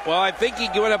Well, I think he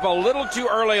went up a little too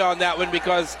early on that one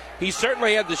because he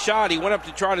certainly had the shot. He went up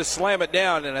to try to slam it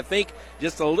down, and I think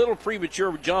just a little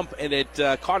premature jump, and it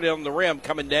caught it on the rim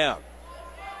coming down.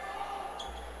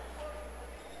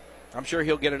 I'm sure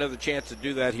he'll get another chance to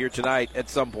do that here tonight at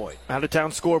some point.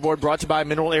 Out-of-town scoreboard brought to you by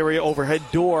Mineral Area Overhead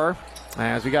Door.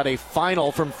 As we got a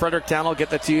final from Fredericktown. I'll get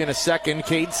that to you in a second.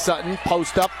 Cade Sutton,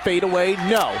 post up, fade away,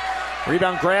 no.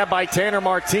 Rebound grab by Tanner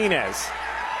Martinez.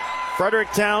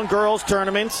 Fredericktown girls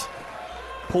tournament.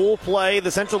 Pool play.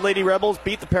 The Central Lady Rebels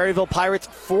beat the Perryville Pirates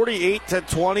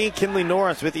 48-20. Kinley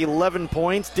Norris with 11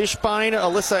 points. Dishbine,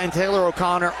 Alyssa, and Taylor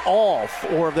O'Connor, all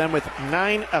four of them with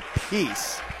 9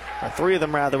 apiece. Or 3 of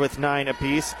them, rather, with 9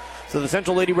 apiece. So the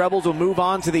Central Lady Rebels will move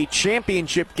on to the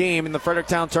championship game in the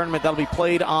Fredericktown tournament. That'll be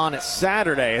played on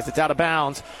Saturday as it's out of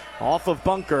bounds off of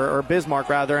Bunker, or Bismarck,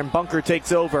 rather, and Bunker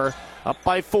takes over. Up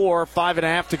by 4,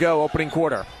 5.5 to go, opening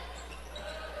quarter.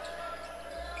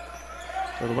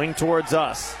 So the wing towards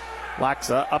us.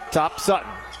 Laxa up top, Sutton.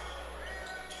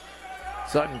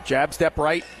 Sutton, jab step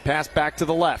right, pass back to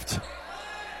the left.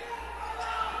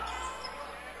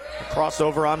 A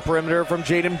crossover on perimeter from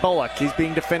Jaden Bullock. He's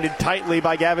being defended tightly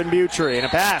by Gavin Butry. And a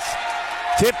pass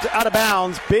tipped out of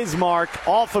bounds. Bismarck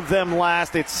off of them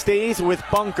last. It stays with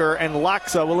Bunker, and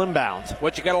Laxa will inbound.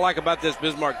 What you got to like about this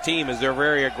Bismarck team is they're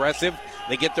very aggressive.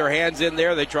 They get their hands in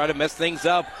there. They try to mess things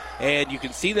up. And you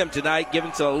can see them tonight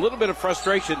giving a little bit of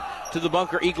frustration to the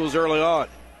Bunker Eagles early on.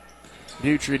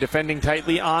 Butry defending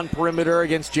tightly on perimeter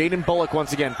against Jaden Bullock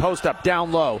once again. Post up,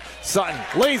 down low. Sutton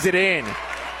lays it in.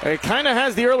 It kind of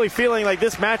has the early feeling like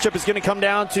this matchup is going to come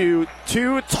down to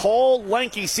 2 tall,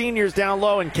 lanky seniors down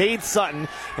low, and Cade Sutton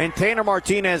and Tanner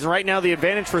Martinez. Right now the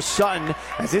advantage for Sutton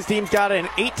as his team's got an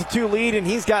 8-2 lead, and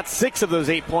he's got 6 of those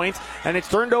 8 points, and it's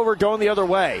turned over going the other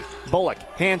way. Bullock,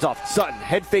 hands off. Sutton,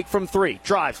 head fake from 3.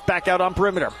 Drives, back out on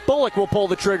perimeter. Bullock will pull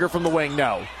the trigger from the wing.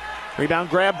 No. Rebound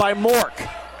grab by Mork.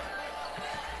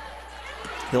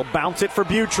 He'll bounce it for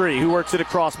Butry, who works it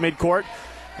across midcourt,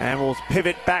 and will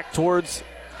pivot back towards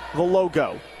the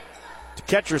logo to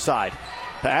catcher side.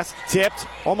 Pass tipped,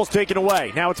 almost taken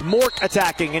away. Now it's Mork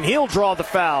attacking, and he'll draw the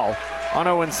foul on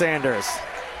Owen Sanders.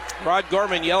 Rod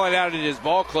Gorman yelling out at his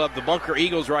ball club, the Bunker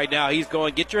Eagles right now. He's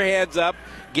going, get your hands up,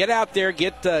 get out there,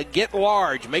 get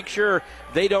large. Make sure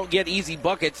they don't get easy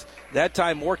buckets. That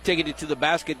time Mork taking it to the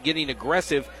basket, getting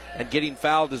aggressive, and getting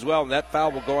fouled as well. And that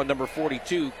foul will go on number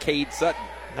 42, Cade Sutton.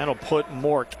 That'll put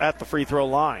Mork at the free throw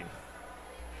line.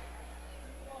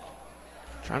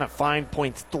 Trying to find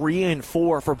points 3 and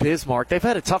 4 for Bismarck. They've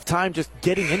had a tough time just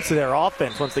getting into their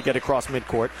offense once they get across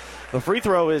midcourt. The free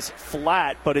throw is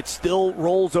flat, but it still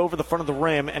rolls over the front of the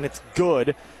rim, and it's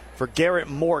good for Garrett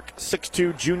Mork,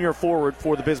 6'2", junior forward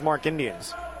for the Bismarck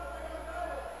Indians.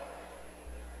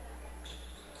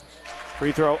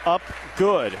 Free throw up,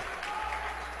 good.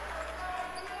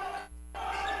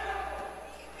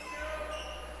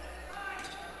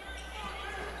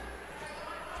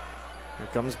 Here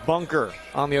comes Bunker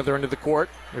on the other end of the court.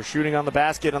 They're shooting on the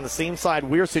basket on the same side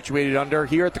we're situated under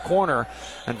here at the corner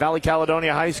at Valley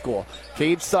Caledonia High School.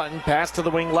 Cade Sutton, pass to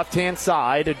the wing left-hand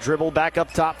side, a dribble back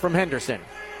up top from Henderson.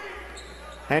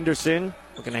 Henderson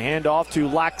looking to hand off to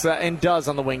Laxa, and does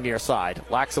on the wing near side.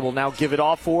 Laxa will now give it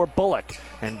off for Bullock,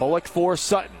 and Bullock for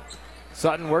Sutton.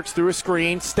 Sutton works through a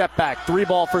screen, step back,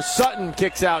 3-ball for Sutton,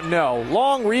 kicks out, no.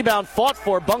 Long rebound fought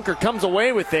for, Bunker comes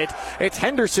away with it. It's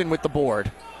Henderson with the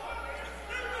board.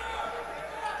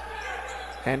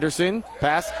 Henderson,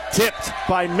 pass tipped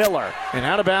by Miller, and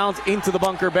out of bounds into the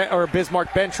Bunker or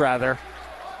Bismarck bench rather.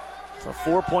 It's a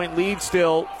 4-point lead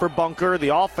still for Bunker.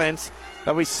 The offense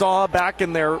that we saw back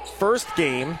in their first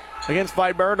game against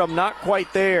Viburnum, not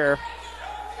quite there.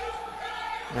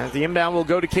 As the inbound will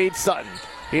go to Cade Sutton.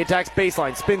 He attacks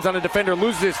baseline, spins on a defender,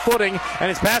 loses his footing, and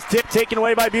his pass tip taken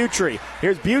away by Butry.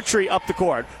 Here's Butry up the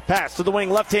court. Pass to the wing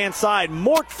left-hand side.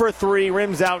 Mork for 3,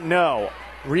 rims out, no.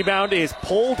 Rebound is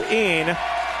pulled in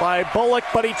by Bullock,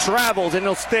 but he travels, and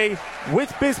he'll stay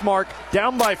with Bismarck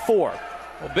down by 4.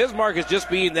 Well, Bismarck is just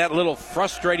being that little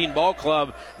frustrating ball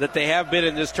club that they have been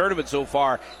in this tournament so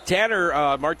far.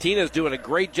 Tanner Martinez doing a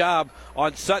great job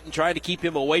on Sutton, trying to keep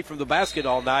him away from the basket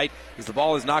all night. As the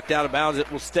ball is knocked out of bounds,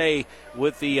 it will stay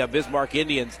with the Bismarck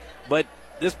Indians. But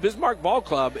this Bismarck ball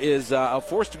club is a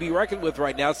force to be reckoned with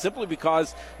right now, simply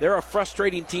because they're a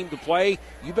frustrating team to play.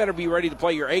 You better be ready to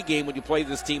play your A game when you play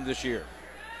this team this year.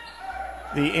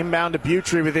 The inbound to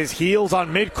Butry with his heels on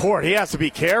midcourt. He has to be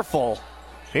careful.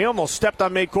 He almost stepped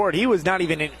on midcourt. He was not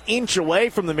even an inch away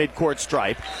from the midcourt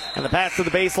stripe. And the pass to the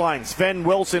baseline. Sven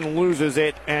Wilson loses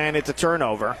it, and it's a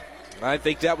turnover. I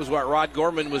think that was what Rod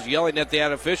Gorman was yelling at the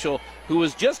official, who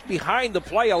was just behind the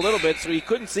play a little bit, so he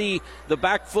couldn't see the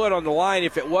back foot on the line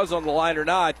if it was on the line or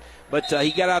not. But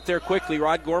he got out there quickly.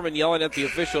 Rod Gorman yelling at the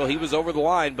official. He was over the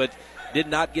line, but did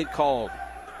not get called.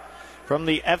 From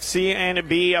the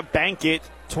FCNB Banquet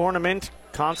Tournament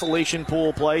consolation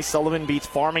pool play, Sullivan beats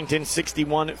Farmington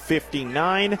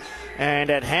 61-59. And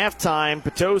at halftime,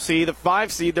 Potosi, the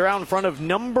 5 seed, they're out in front of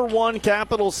number 1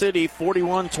 Capital City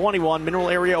 41-21. Mineral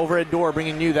Area overhead door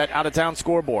bringing you that out-of-town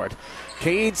scoreboard.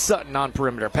 Cade Sutton on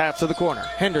perimeter, pass to the corner.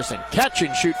 Henderson, catch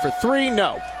and shoot for 3,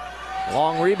 no.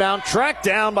 Long rebound, tracked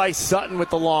down by Sutton with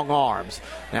the long arms.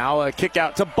 Now a kick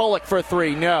out to Bullock for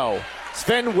 3, no.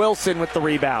 Sven Wilson with the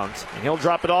rebound, and he'll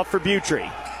drop it off for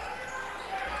Butry.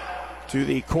 To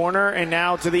the corner and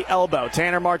now to the elbow.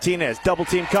 Tanner Martinez, double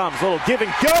team comes. Little give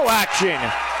and go action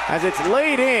as it's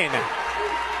laid in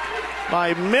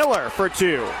by Miller for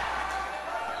 2.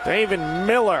 David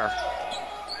Miller.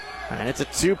 And it's a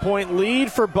 2-point lead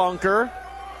for Bunker.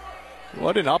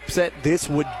 What an upset this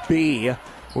would be.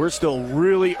 We're still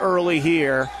really early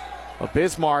here. But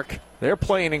Bismarck, they're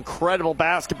playing incredible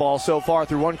basketball so far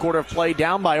through 1 quarter of play,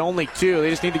 down by only 2. They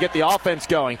just need to get the offense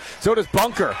going. So does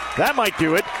Bunker. That might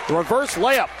do it. The reverse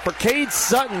layup for Cade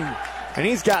Sutton, and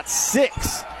he's got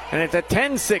 6. And it's a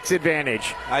 10-6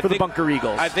 advantage for the Bunker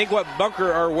Eagles. I think what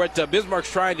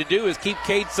Bismarck's trying to do is keep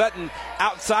Cade Sutton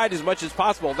outside as much as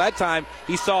possible. That time,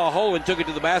 he saw a hole and took it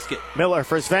to the basket. Miller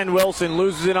for Sven Wilson,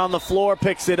 loses it on the floor,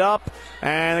 picks it up,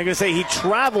 and they're going to say he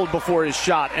traveled before his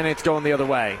shot, and it's going the other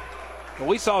way.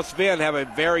 We saw Sven have a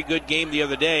very good game the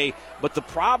other day, but the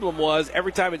problem was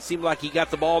every time it seemed like he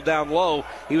got the ball down low,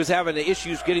 he was having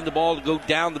issues getting the ball to go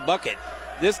down the bucket.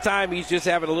 This time he's just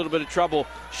having a little bit of trouble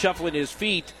shuffling his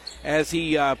feet as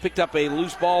he picked up a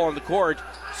loose ball on the court.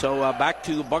 So back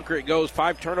to the Bunker it goes.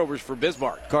 5 turnovers for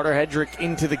Bismarck. Carter Hedrick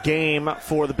into the game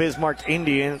for the Bismarck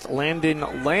Indians.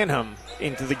 Landon Lanham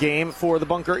into the game for the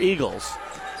Bunker Eagles.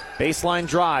 Baseline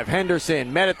drive.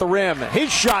 Henderson met at the rim.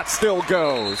 His shot still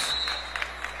goes.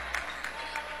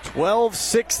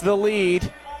 12-6 the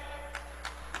lead.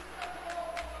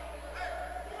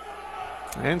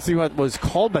 I didn't see what was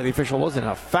called by the official. It wasn't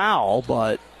a foul,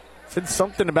 but said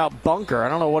something about Bunker. I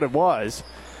don't know what it was.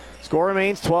 Score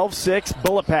remains 12-6.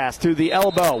 Bullet pass to the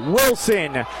elbow.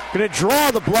 Wilson going to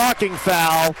draw the blocking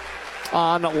foul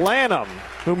on Lanham,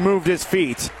 who moved his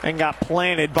feet and got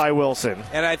planted by Wilson.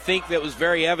 And I think that was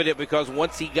very evident because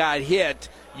once he got hit,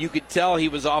 you could tell he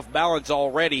was off balance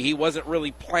already. He wasn't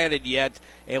really planted yet,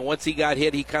 and once he got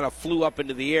hit, he kind of flew up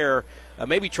into the air,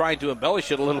 maybe trying to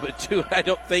embellish it a little bit too. I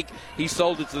don't think he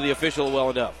sold it to the official well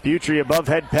enough. Butry above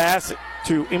head pass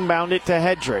to inbound it to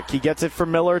Hedrick. He gets it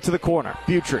from Miller to the corner.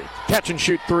 Butry, catch and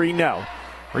shoot 3, no.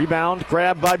 Rebound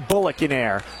grabbed by Bullock in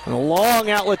air. And a long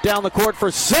outlet down the court for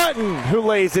Sutton, who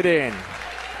lays it in.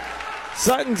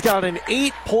 Sutton's got an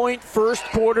 8-point first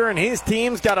quarter, and his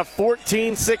team's got a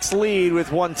 14-6 lead with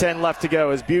 1:10 left to go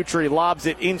as Butry lobs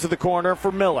it into the corner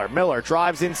for Miller. Miller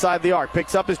drives inside the arc,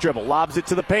 picks up his dribble, lobs it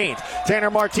to the paint. Tanner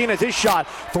Martinez, his shot,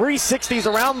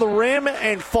 360s around the rim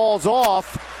and falls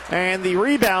off. And the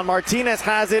rebound, Martinez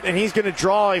has it, and he's going to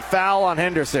draw a foul on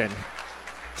Henderson.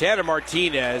 Tanner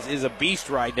Martinez is a beast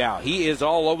right now. He is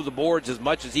all over the boards as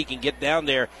much as he can get down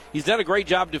there. He's done a great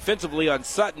job defensively on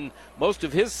Sutton. Most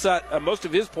of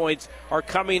his points are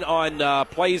coming on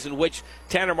plays in which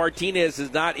Tanner Martinez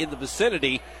is not in the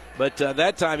vicinity. But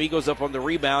that time he goes up on the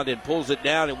rebound and pulls it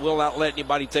down and will not let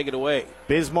anybody take it away.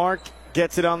 Bismarck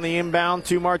gets it on the inbound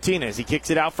to Martinez. He kicks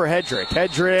it out for Hedrick.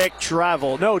 Hedrick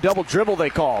travel. No, double dribble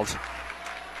they called.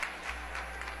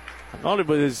 I thought it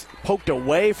was poked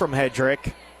away from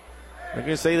Hedrick. They're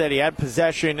going to say that he had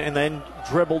possession and then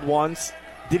dribbled once.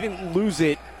 Didn't lose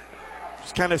it.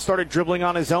 Just kind of started dribbling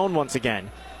on his own once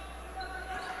again.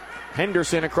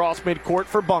 Henderson across midcourt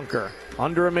for Bunker.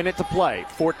 Under a minute to play.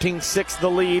 14-6 the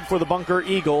lead for the Bunker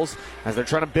Eagles as they're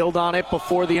trying to build on it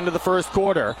before the end of the first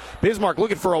quarter. Bismarck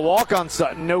looking for a walk on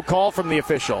Sutton. No call from the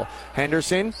official.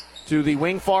 Henderson to the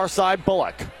wing far side,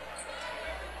 Bullock.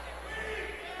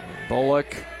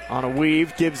 Bullock on a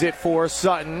weave, gives it for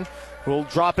Sutton, who will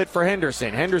drop it for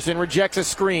Henderson. Henderson rejects a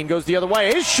screen, goes the other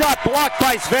way. His shot blocked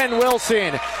by Sven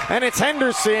Wilson. And it's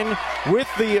Henderson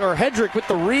Hedrick with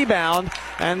the rebound.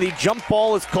 And the jump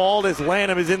ball is called as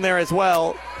Lanham is in there as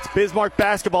well. It's Bismarck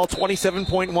basketball,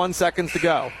 27.1 seconds to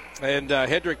go. And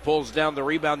Hedrick pulls down the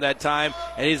rebound that time.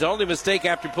 And his only mistake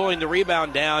after pulling the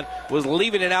rebound down was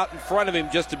leaving it out in front of him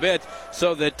just a bit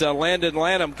so that Landon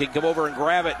Lanham can come over and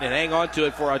grab it and hang on to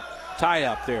it for a tie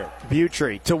up there.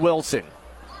 Butry to Wilson.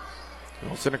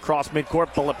 Wilson across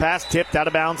midcourt, bullet pass, tipped out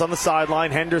of bounds on the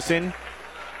sideline. Henderson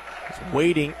is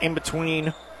waiting in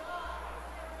between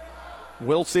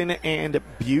Wilson and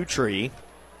Butry.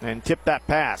 And tip that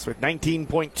pass with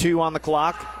 19.2 on the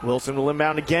clock. Wilson will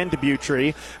inbound again to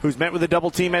Butry, who's met with a double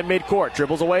team at midcourt.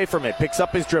 Dribbles away from it, picks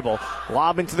up his dribble.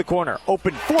 Lob into the corner.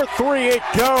 Open for three. It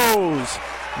goes.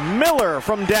 Miller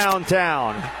from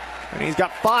downtown. And he's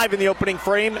got 5 in the opening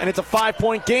frame, and it's a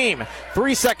 5-point game.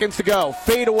 3 seconds to go.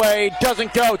 Fade away.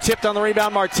 Doesn't go. Tipped on the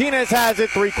rebound. Martinez has it.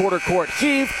 Three-quarter court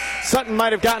heave. Sutton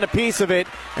might have gotten a piece of it.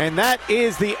 And that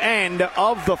is the end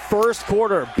of the first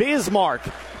quarter. Bismarck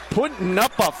putting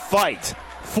up a fight.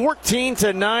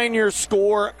 14-9 your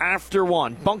score after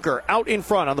one. Bunker out in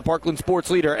front on the Parkland Sports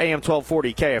Leader, AM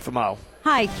 1240 KFMO.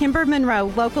 Hi, Kimber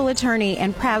Monroe, local attorney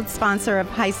and proud sponsor of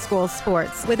high school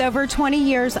sports. With over 20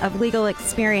 years of legal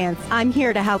experience, I'm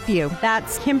here to help you.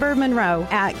 That's Kimber Monroe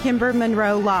at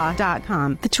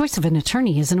kimbermonroelaw.com. The choice of an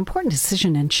attorney is an important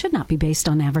decision and should not be based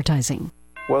on advertising.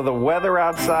 Well, the weather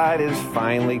outside is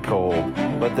finally cold,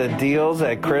 but the deals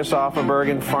at Chris Offenberg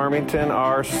in Farmington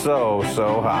are so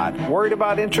hot. Worried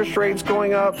about interest rates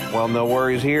going up? Well, no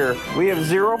worries here. We have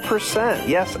 0%,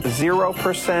 yes,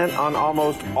 0% on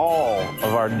almost all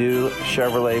of our new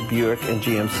Chevrolet, Buick, and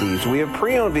GMCs. We have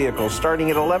pre-owned vehicles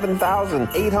starting at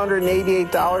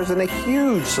 $11,888 and a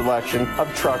huge selection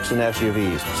of trucks and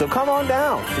SUVs. So come on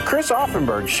down to Chris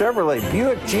Offenberg Chevrolet,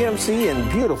 Buick, GMC in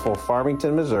beautiful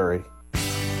Farmington, Missouri.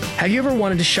 Have you ever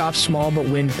wanted to shop small but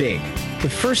win big?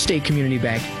 With First State Community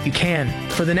Bank, you can.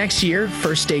 For the next year,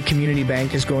 First State Community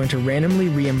Bank is going to randomly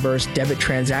reimburse debit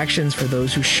transactions for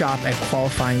those who shop at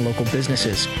qualifying local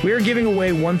businesses. We are giving away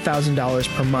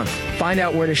 $1,000 per month. Find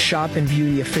out where to shop and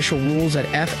view the official rules at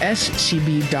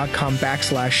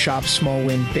fscb.com/shop small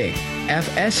win big.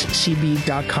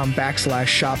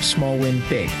 fscb.com/shop small win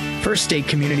big. First State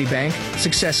Community Bank.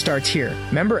 Success starts here.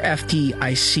 Member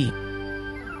FDIC.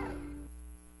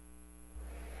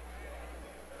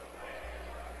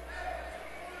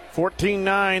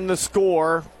 14-9 the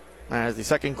score as the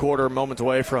second quarter moments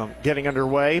away from getting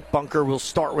underway. Bunker will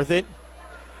start with it.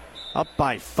 Up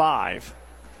by 5.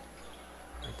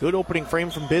 Good opening frame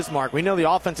from Bismarck. We know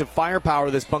the offensive firepower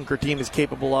this Bunker team is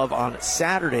capable of. On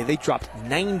Saturday, they dropped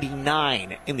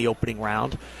 99 in the opening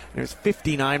round. And it was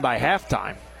 59 by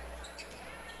halftime.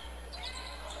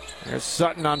 There's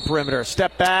Sutton on perimeter.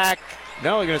 Step back.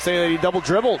 No, they're going to say that he double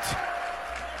dribbled.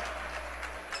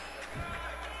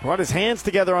 Brought his hands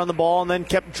together on the ball and then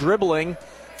kept dribbling.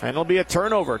 And it'll be a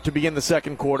turnover to begin the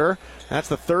second quarter. That's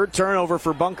the third turnover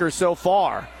for Bunker so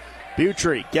far.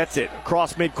 Butry gets it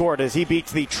across midcourt as he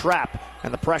beats the trap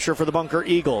and the pressure for the Bunker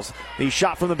Eagles. The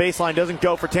shot from the baseline doesn't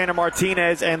go for Tanner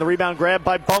Martinez, and the rebound grabbed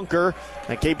by Bunker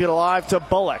and keep it alive to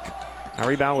Bullock. A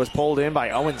rebound was pulled in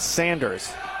by Owen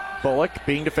Sanders. Bullock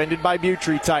being defended by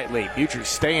Butry tightly. Butry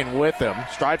staying with him,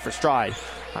 stride for stride.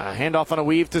 Handoff on a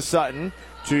weave to Sutton.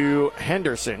 To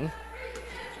Henderson,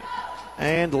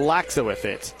 and Laxa with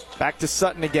it. Back to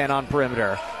Sutton again on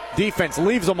perimeter. Defense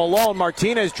leaves them alone.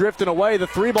 Martinez drifting away. The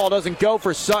three ball doesn't go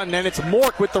for Sutton, and it's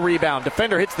Mork with the rebound.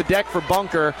 Defender hits the deck for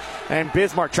Bunker, and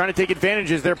Bismarck trying to take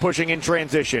advantage as they're pushing in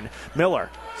transition. Miller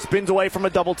spins away from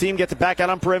a double team, gets it back out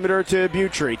on perimeter to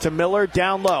Butry. To Miller,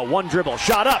 down low. One dribble,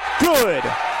 shot up, good!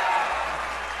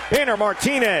 Tanner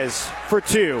Martinez for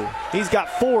 2. He's got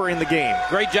 4 in the game.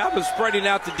 Great job of spreading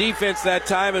out the defense that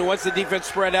time, and once the defense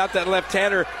spread out, that left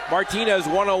Tanner Martinez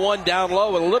 1-on-1 down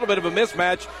low with a little bit of a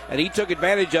mismatch, and he took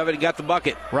advantage of it and got the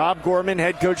bucket. Rob Gorman,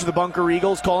 head coach of the Bunker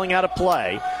Eagles, calling out a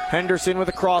play. Henderson with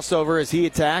a crossover as he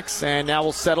attacks, and now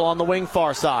will settle on the wing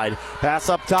far side. Pass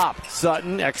up top.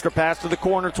 Sutton, extra pass to the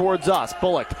corner towards us.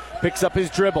 Bullock picks up his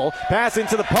dribble. Pass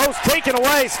into the post, taken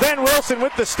away. Sven Wilson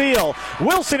with the steal.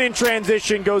 Wilson in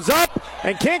transition goes up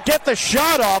and can't get the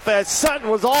shot off as Sutton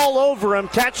was all over him,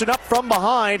 catching up from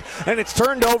behind, and it's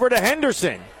turned over to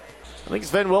Henderson. I think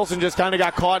Sven Wilson just kind of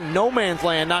got caught in no man's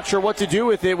land, not sure what to do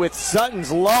with it, with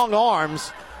Sutton's long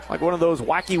arms, like one of those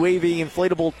wacky wavy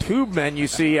inflatable tube men you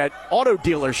see at auto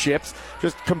dealerships,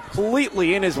 just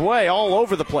completely in his way all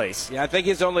over the place. Yeah, I think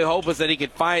his only hope was that he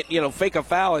could fake a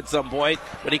foul at some point,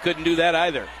 but he couldn't do that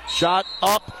either. Shot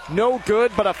up, no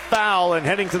good, but a foul, and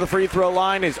heading to the free throw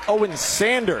line is Owen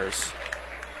Sanders.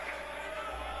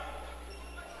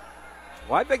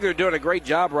 Well, I think they're doing a great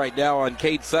job right now on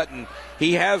Cade Sutton.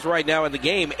 He has right now in the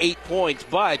game 8 points,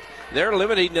 but they're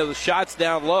limiting the shots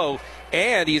down low,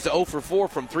 and he's 0 for 4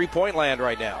 from three-point land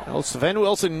right now. Well, Sven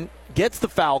Wilson gets the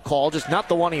foul call, just not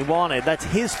the one he wanted. That's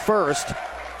his first.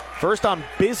 First on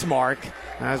Bismarck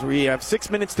as we have 6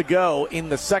 minutes to go in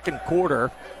the second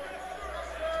quarter.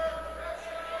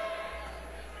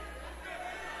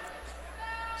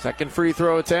 Second free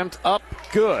throw attempt up,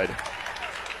 good.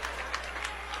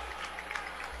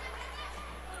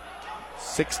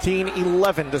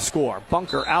 16-11 to score.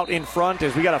 Bunker out in front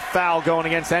as we got a foul going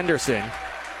against Henderson.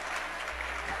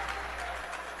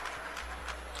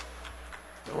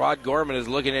 Rod Gorman is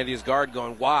looking at his guard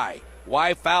going, why?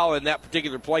 Why foul in that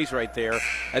particular place right there?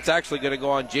 That's actually going to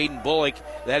go on Jaden Bullock.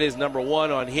 That is number 1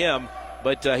 on him.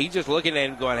 But he's just looking at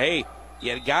him going, hey,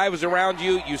 yeah, the guy was around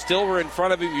you. You still were in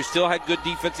front of him. You still had good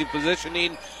defensive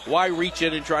positioning. Why reach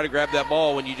in and try to grab that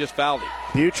ball when you just fouled him?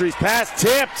 Butry's pass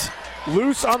tipped.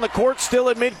 Loose on the court, still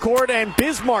at midcourt, and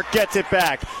Bismarck gets it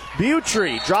back.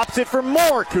 Butry drops it for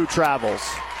Mork, who travels.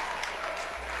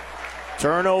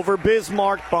 Turnover,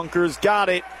 Bismarck. Bunker's got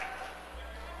it.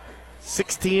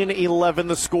 16-11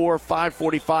 the score,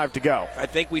 5:45 to go. I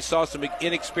think we saw some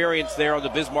inexperience there on the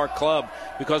Bismarck club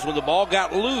because when the ball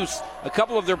got loose, a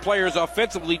couple of their players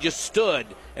offensively just stood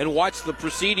and watched the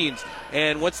proceedings.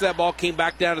 And once that ball came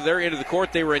back down to their end of the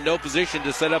court, they were in no position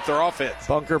to set up their offense.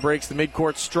 Bunker breaks the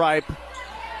midcourt stripe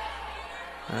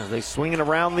as they swing it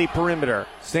around the perimeter.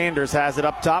 Sanders has it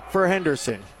up top for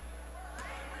Henderson.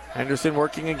 Henderson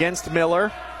working against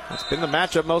Miller. That's been the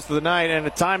matchup most of the night, and a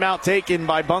timeout taken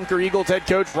by Bunker Eagles head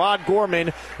coach Rod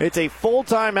Gorman. It's a full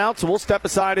timeout, so we'll step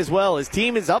aside as well. His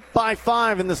team is up by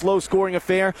 5 in this low-scoring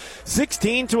affair,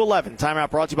 16-11. Timeout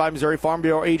brought to you by Missouri Farm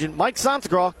Bureau agent Mike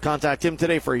Santagraw. Contact him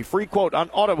today for a free quote on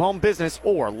auto, home, business,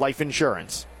 or life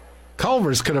insurance.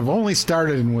 Culver's could have only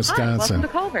started in Wisconsin. Hi, welcome to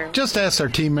Culver. Just ask our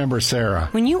team member, Sarah.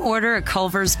 When you order a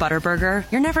Culver's Butterburger,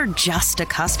 you're never just a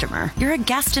customer. You're a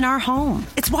guest in our home.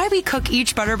 It's why we cook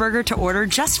each Butterburger to order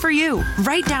just for you,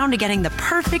 right down to getting the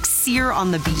perfect sear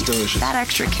on the beef. Delicious. That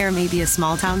extra care may be a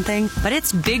small-town thing, but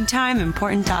it's big-time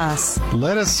important to us.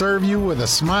 Let us serve you with a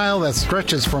smile that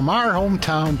stretches from our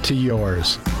hometown to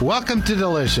yours. Welcome to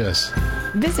Delicious.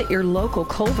 Visit your local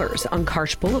Culver's on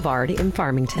Karsh Boulevard in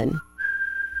Farmington.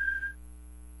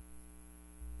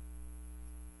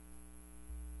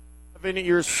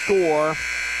 Your score.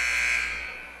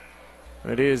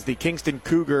 It is the Kingston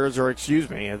Cougars,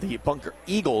 the Bunker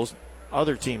Eagles,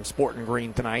 other team sporting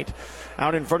green tonight,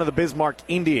 out in front of the Bismarck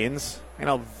Indians in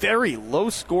a very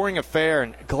low-scoring affair.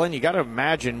 And Glenn, you got to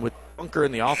imagine with Bunker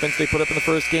and the offense they put up in the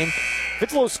first game, if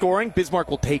it's low-scoring, Bismarck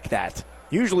will take that.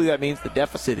 Usually that means the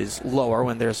deficit is lower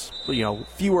when there's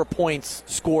fewer points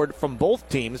scored from both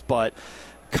teams, but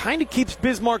kind of keeps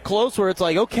Bismarck close where it's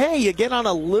like, okay, you get on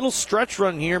a little stretch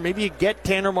run here. Maybe you get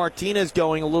Tanner Martinez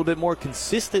going a little bit more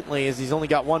consistently as he's only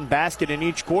got 1 basket in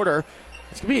each quarter.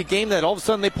 It's going to be a game that all of a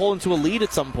sudden they pull into a lead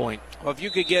at some point. Well, if you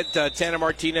could get Tanner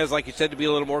Martinez, like you said, to be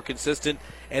a little more consistent,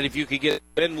 and if you could get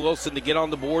Ben Wilson to get on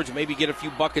the boards and maybe get a few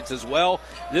buckets as well,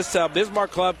 this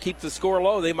Bismarck club keeps the score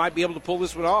low. They might be able to pull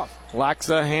this one off.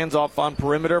 Laxa hands off on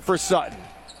perimeter for Sutton.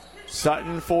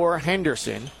 Sutton for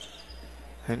Henderson.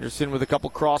 Henderson with a couple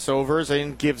crossovers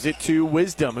and gives it to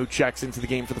Wisdom, who checks into the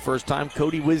game for the first time.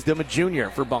 Cody Wisdom, a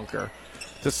junior for Bunker.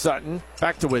 To Sutton,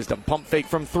 back to Wisdom. Pump fake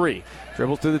from 3.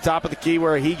 Dribbles to the top of the key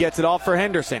where he gets it off for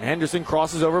Henderson. Henderson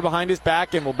crosses over behind his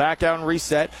back and will back out and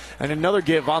reset. And another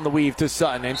give on the weave to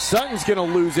Sutton. And Sutton's going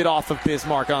to lose it off of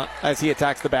Bismarck as he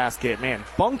attacks the basket. Man,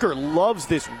 Bunker loves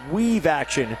this weave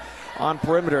action on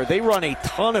perimeter. They run a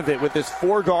ton of it with this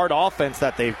 4-guard offense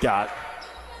that they've got.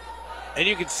 And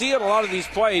you can see in a lot of these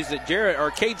plays that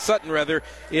Cade Sutton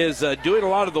is doing a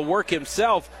lot of the work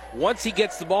himself. Once he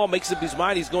gets the ball, makes up his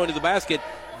mind, he's going to the basket.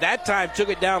 That time took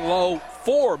it down low.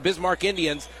 4 Bismarck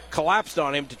Indians collapsed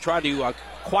on him to try to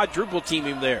quadruple team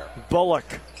him there.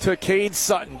 Bullock to Cade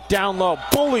Sutton, down low,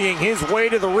 bullying his way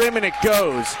to the rim, and it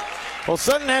goes. Well,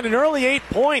 Sutton had an early 8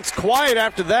 points. Quiet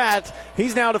after that.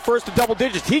 He's now to first to double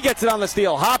digits. He gets it on the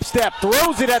steal. Hop step,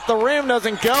 throws it at the rim,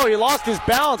 doesn't go. He lost his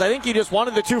balance. I think he just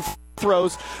wanted the 2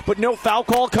 throws, but no foul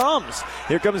call comes.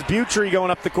 Here comes Butry going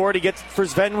up the court. He gets it for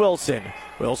Sven Wilson.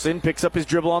 Wilson picks up his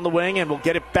dribble on the wing and will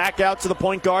get it back out to the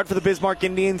point guard for the Bismarck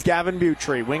Indians, Gavin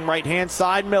Butry. Wing right-hand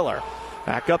side, Miller.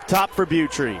 Back up top for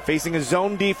Butry, facing a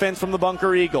zone defense from the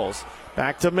Bunker Eagles.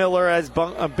 Back to Miller as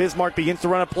Bismarck begins to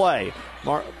run a play.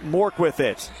 Mork with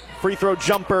it. Free throw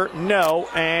jumper, no,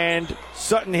 and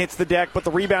Sutton hits the deck, but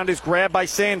the rebound is grabbed by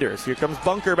Sanders. Here comes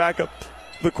Bunker back up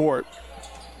the court.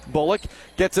 Bullock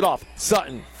gets it off.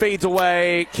 Sutton fades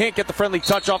away. Can't get the friendly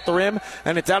touch off the rim.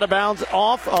 And it's out of bounds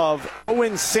off of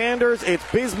Owen Sanders. It's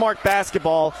Bismarck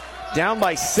basketball. Down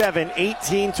by 7,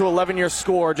 18-11 your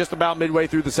score just about midway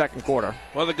through the second quarter.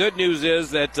 Well, the good news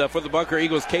is that for the Bunker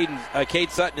Eagles, Cade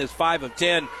Sutton is 5 of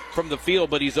 10 from the field,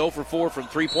 but he's 0 for 4 from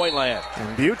three-point land.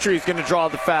 And Butry's going to draw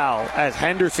the foul as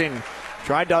Henderson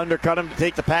tried to undercut him to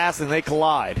take the pass, and they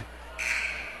collide.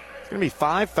 It's going to be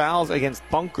 5 fouls against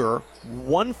Bunker,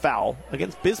 1 foul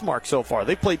against Bismarck so far.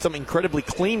 They've played some incredibly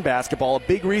clean basketball, a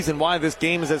big reason why this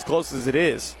game is as close as it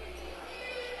is.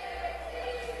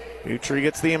 Butry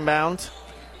gets the inbound.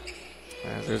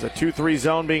 As there's a 2-3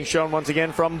 zone being shown once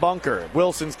again from Bunker.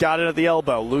 Wilson's got it at the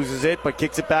elbow. Loses it, but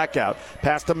kicks it back out.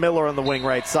 Pass to Miller on the wing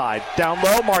right side. Down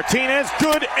low, Martinez.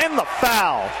 Good, and the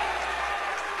foul.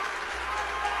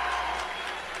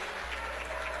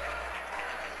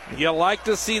 You like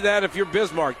to see that if you're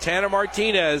Bismarck. Tanner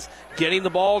Martinez getting the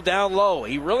ball down low.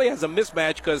 He really has a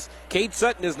mismatch because Cade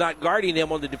Sutton is not guarding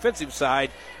him on the defensive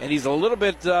side, and he's a little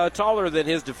bit taller than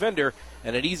his defender,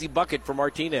 and an easy bucket for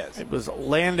Martinez. It was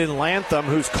Landon Latham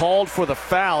who's called for the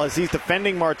foul as he's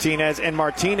defending Martinez, and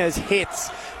Martinez hits,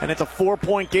 and it's a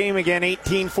 4-point game again,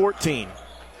 18-14.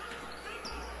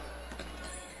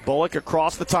 Bullock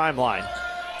across the timeline,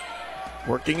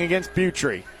 working against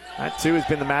Butry. That, too, has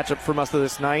been the matchup for most of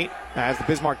this night, as the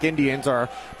Bismarck Indians are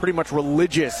pretty much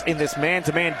religious in this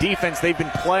man-to-man defense they've been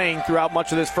playing throughout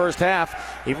much of this first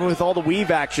half, even with all the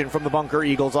weave action from the Bunker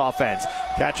Eagles offense.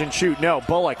 Catch and shoot, no.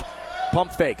 Bullock,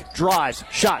 pump fake, drives,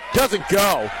 shot, doesn't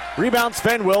go. Rebound,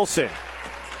 Sven Wilson.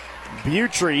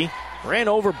 Butry ran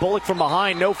over Bullock from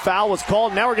behind. No foul was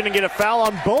called. Now we're going to get a foul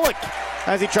on Bullock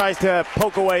as he tries to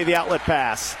poke away the outlet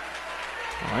pass.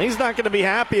 Well, he's not going to be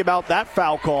happy about that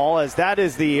foul call, as that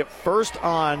is the first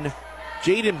on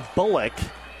Jaden Bullock.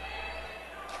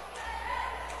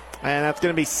 And that's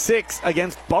going to be 6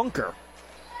 against Bunker.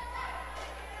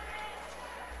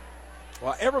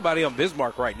 Well, everybody on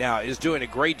Bismarck right now is doing a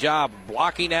great job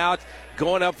blocking out,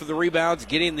 going up for the rebounds,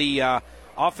 getting the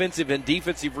offensive and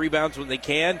defensive rebounds when they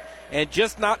can, and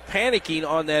just not panicking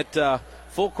on that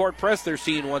full court press they're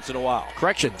seeing once in a while.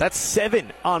 Correction, that's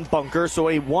 7 on Bunker, so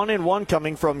a 1-and-1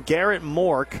 coming from Garrett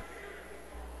Mork,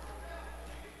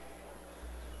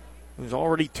 who's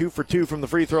already 2 for 2 from the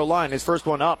free throw line. His first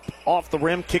one up, off the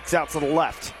rim, kicks out to the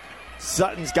left.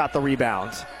 Sutton's got the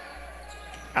rebound.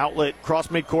 Outlet, cross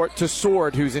midcourt to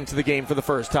Sword, who's into the game for the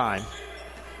first time.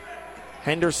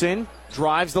 Henderson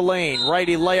drives the lane,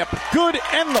 righty layup, good,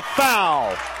 and the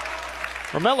foul.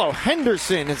 Romello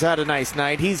Henderson has had a nice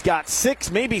night. He's got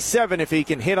 6, maybe 7 if he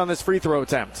can hit on this free throw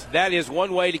attempt. That is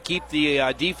one way to keep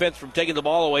the defense from taking the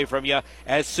ball away from you.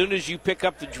 As soon as you pick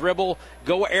up the dribble,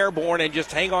 go airborne and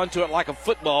just hang on to it like a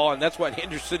football, and that's what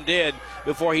Henderson did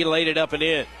before he laid it up and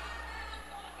in.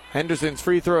 Henderson's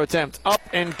free throw attempt up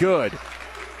and good.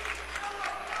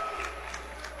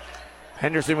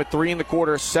 Henderson with 3 in the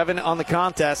quarter, 7 on the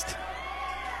contest.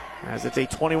 As it's a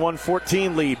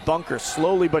 21-14 lead. Bunker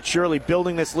slowly but surely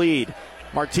building this lead.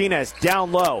 Martinez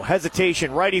down low,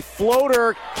 hesitation, righty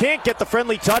floater, can't get the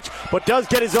friendly touch, but does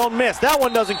get his own miss. That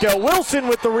one doesn't go. Wilson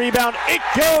with the rebound, it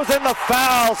goes, and the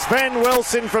foul. Sven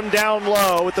Wilson from down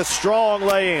low with the strong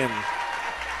lay-in.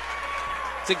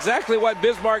 It's exactly what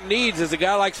Bismarck needs, is a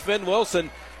guy like Sven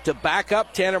Wilson to back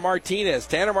up Tanner Martinez.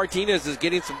 Tanner Martinez is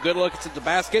getting some good looks at the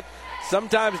basket,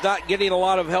 sometimes not getting a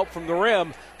lot of help from the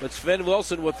rim, but Sven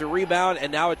Wilson with the rebound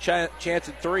and now a chance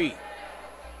at 3.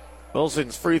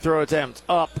 Wilson's free throw attempt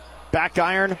up, back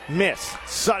iron, miss.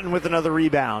 Sutton with another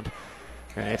rebound.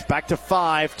 And it's back to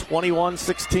 5,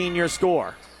 21-16 your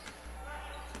score.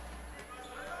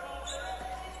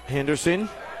 Henderson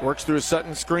works through a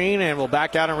Sutton screen and will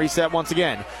back out and reset once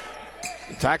again.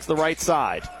 Attacks the right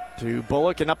side to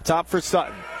Bullock and up top for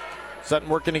Sutton. Sutton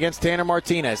working against Tanner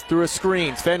Martinez through a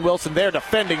screen. Sven Wilson there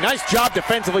defending. Nice job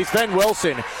defensively, Sven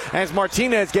Wilson, as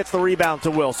Martinez gets the rebound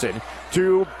to Wilson.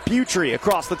 To Butry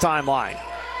across the timeline.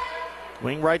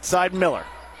 Wing right side, Miller.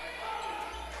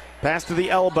 Pass to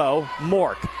the elbow,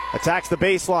 Mork. Attacks the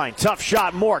baseline. Tough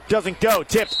shot, Mork doesn't go.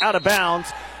 Tipped out of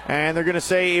bounds. And they're going to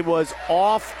say it was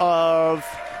off of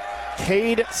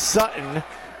Cade Sutton.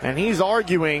 And he's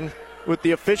arguing with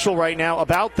the official right now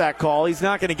about that call. He's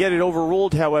not going to get it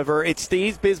overruled, however. It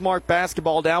stays Bismarck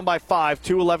basketball down by 5,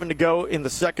 2:11 to go in the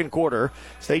second quarter.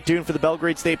 Stay tuned for the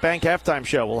Belgrade State Bank halftime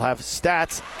show. We'll have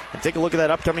stats and take a look at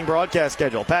that upcoming broadcast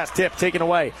schedule. Pass tip taken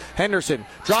away. Henderson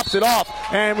drops it off,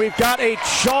 and we've got a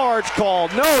charge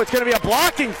called. No, it's going to be a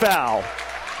blocking foul.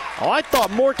 Oh, I thought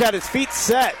Mork had his feet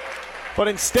set, but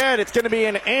instead it's going to be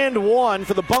an and 1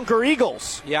 for the Bunker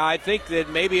Eagles. Yeah, I think that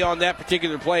maybe on that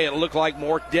particular play it looked like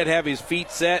Mork did have his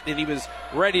feet set and he was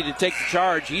ready to take the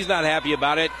charge. He's not happy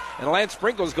about it. And Lance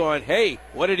Sprinkle's going, hey,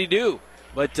 what did he do?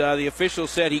 But the official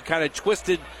said he kind of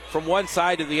twisted from one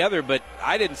side to the other, but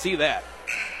I didn't see that.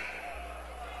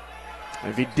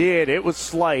 If he did, it was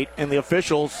slight, and the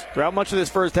officials throughout much of this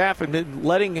first half have been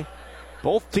letting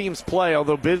both teams play,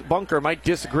 although Bunker might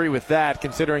disagree with that,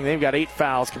 considering they've got 8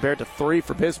 fouls compared to 3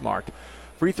 for Bismarck.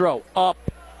 Free throw up,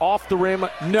 off the rim,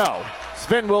 no.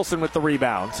 Sven Wilson with the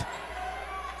rebound.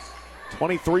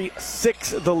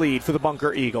 23-6 the lead for the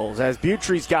Bunker Eagles, as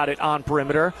Butry's got it on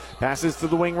perimeter. Passes to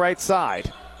the wing right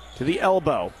side, to the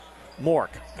elbow. Mork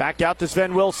back out to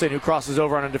Sven Wilson, who crosses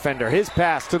over on a defender. His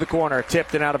pass to the corner,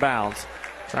 tipped and out of bounds.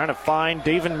 Trying to find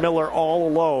David Miller all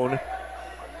alone.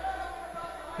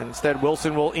 Instead,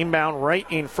 Wilson will inbound right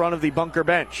in front of the Bunker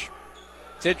bench.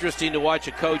 It's interesting to watch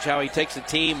a coach, how he takes a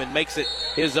team and makes it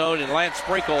his own, and Lance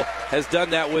Sprinkle has done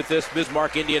that with this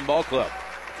Bismarck Indian Ball Club.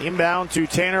 Inbound to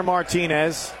Tanner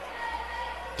Martinez.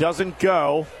 Doesn't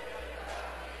go.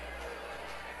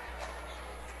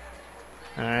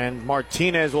 And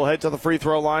Martinez will head to the free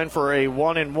throw line for a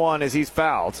 1-and-1 as he's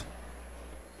fouled.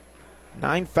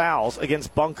 9 fouls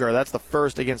against Bunker. That's the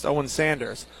first against Owen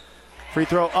Sanders. Free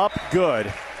throw up,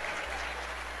 good.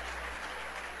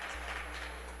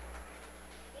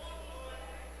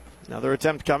 Another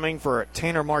attempt coming for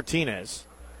Tanner Martinez.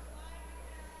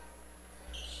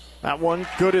 That one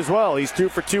good as well. He's 2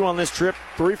 for 2 on this trip,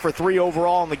 3 for 3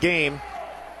 overall in the game.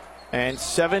 And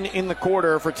 7 in the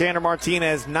quarter for Tanner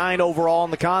Martinez, 9 overall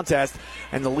in the contest.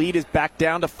 And the lead is back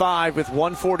down to 5 with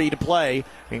 1:40 to play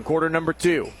in quarter number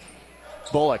 2.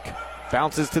 Bullock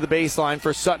bounces to the baseline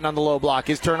for Sutton on the low block.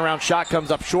 His turnaround shot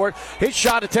comes up short. His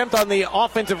shot attempt on the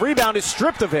offensive rebound is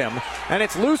stripped of him, and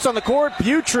it's loose on the court.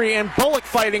 Butry and Bullock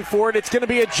fighting for it. It's going to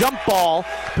be a jump ball.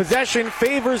 Possession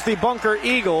favors the Bunker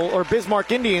Eagle, or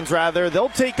Bismarck Indians rather. They'll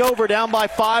take over down by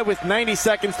 5 with 90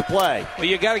 seconds to play. Well,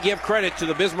 you got to give credit to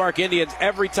the Bismarck Indians.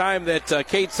 Every time that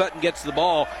Cade Sutton gets the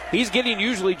ball, he's getting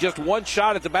usually just one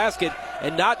shot at the basket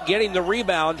and not getting the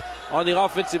rebound on the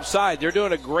offensive side. They're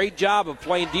doing a great job of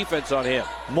playing defense on him.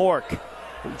 Mork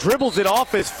dribbles it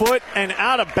off his foot and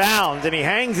out of bounds, and he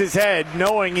hangs his head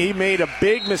knowing he made a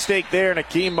big mistake there in a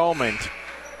key moment.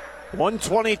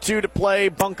 1:22 to play.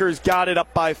 Bunker's got it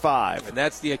up by 5. And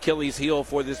that's the Achilles heel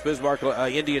for this Bismarck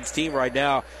Indians team right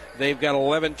now. They've got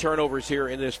 11 turnovers here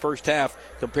in this first half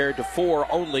compared to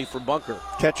 4 only for Bunker.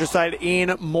 Catcher side in.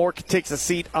 Mork takes a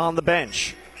seat on the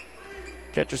bench.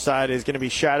 Catcher side is going to be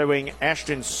shadowing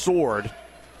Ashton Sword.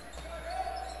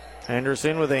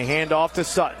 Henderson with a handoff to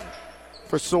Sutton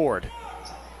for Sword.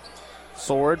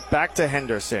 Sword back to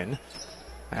Henderson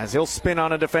as he'll spin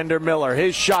on a defender, Miller.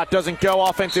 His shot doesn't go.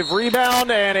 Offensive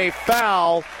rebound and a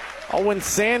foul. Owen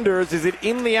Sanders, is it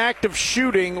in the act of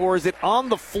shooting or is it on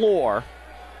the floor?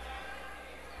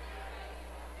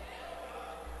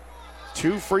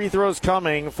 2 free throws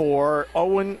coming for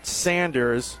Owen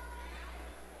Sanders,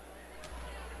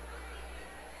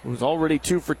 who's already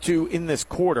 2 for 2 in this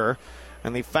quarter.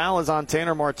 And the foul is on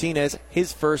Tanner Martinez,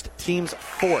 his first, team's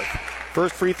 4th.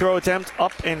 First free throw attempt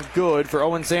up and good for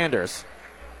Owen Sanders.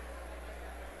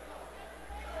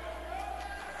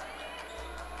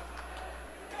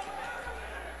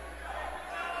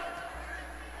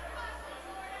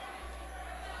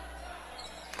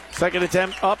 Second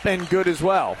attempt up and good as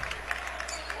well.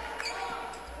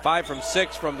 5 from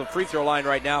 6 from the free throw line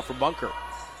right now for Bunker.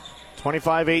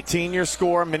 25-18 your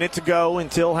score, minute to go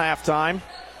until halftime.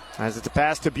 As it's a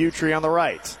pass to Butry on the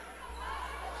right.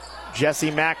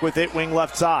 Jesse Mack with it, wing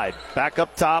left side. Back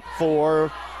up top for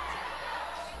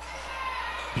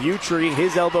Butry.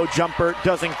 His elbow jumper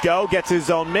doesn't go. Gets his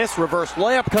own miss. Reverse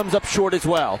layup comes up short as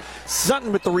well.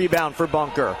 Sutton with the rebound for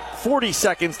Bunker. 40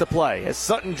 seconds to play as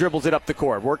Sutton dribbles it up the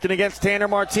court. Working against Tanner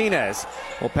Martinez.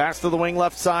 Will pass to the wing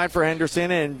left side for Henderson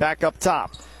and back up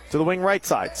top to the wing right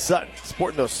side. Sutton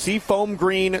sporting those seafoam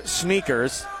green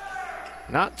sneakers.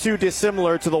 Not too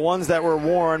dissimilar to the ones that were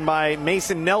worn by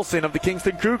Mason Nelson of the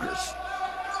Kingston Cougars.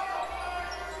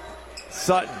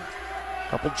 Sutton,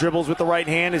 couple dribbles with the right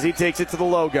hand as he takes it to the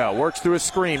logo. Works through a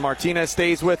screen. Martinez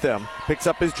stays with him. Picks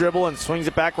up his dribble and swings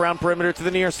it back around perimeter to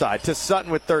the near side. To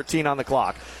Sutton with 13 on the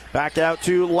clock. Back out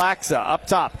to Laxa up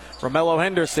top. Romello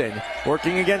Henderson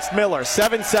working against Miller.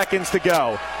 7 seconds to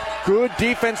go. Good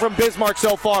defense from Bismarck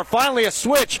so far. Finally a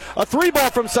switch. A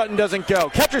 3-ball from Sutton doesn't go.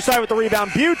 Catcher side with the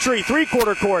rebound. Butry,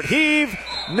 3-quarter court. Heave.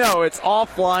 No, it's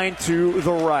offline to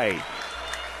the right.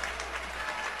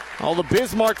 All the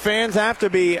Bismarck fans have to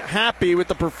be happy with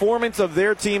the performance of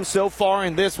their team so far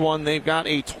in this one. They've got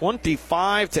a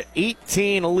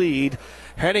 25-18 lead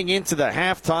heading into the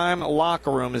halftime locker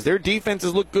room as their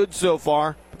defenses look good so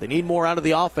far. They need more out of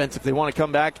the offense if they want to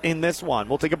come back in this one.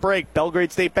 We'll take a break.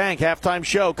 Belgrade State Bank halftime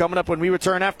show coming up when we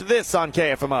return after this on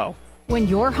KFMO. When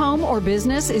your home or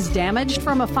business is damaged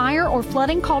from a fire or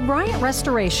flooding, call Bryant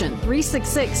Restoration,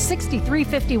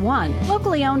 366-6351.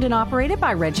 Locally owned and operated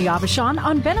by Reggie Abishon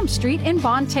on Benham Street in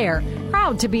Bonne Terre.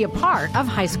 Proud to be a part of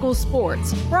high school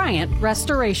sports. Bryant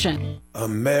Restoration.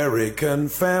 American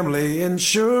Family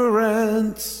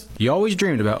Insurance. You always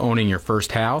dreamed about owning your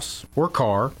first house, or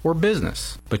car, or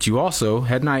business, but you also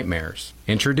had nightmares.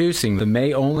 Introducing the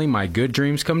May Only My Good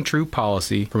Dreams Come True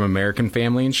policy from American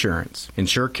Family Insurance.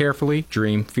 Insure carefully,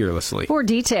 dream fearlessly. For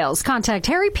details, contact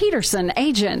Harry Peterson,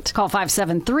 agent. Call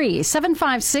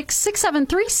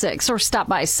 573-756-6736 or stop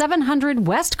by 700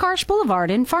 West Karsh Boulevard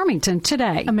in Farmington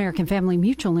today. American Family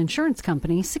Mutual Insurance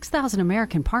Company, 6000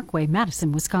 American Parkway,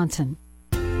 Madison, Wisconsin.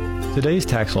 Today's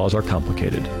tax laws are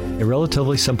complicated. A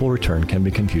relatively simple return can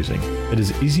be confusing. It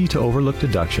is easy to overlook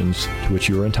deductions to which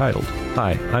you are entitled.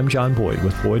 Hi, I'm John Boyd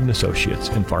with Boyd & Associates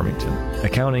in Farmington.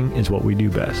 Accounting is what we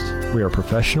do best. We are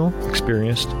professional,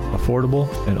 experienced, affordable,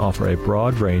 and offer a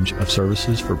broad range of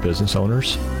services for business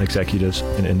owners, executives,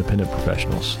 and independent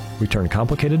professionals. We turn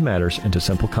complicated matters into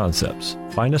simple concepts.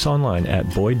 Find us online at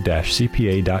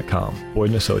boyd-cpa.com.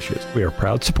 Boyd & Associates. We are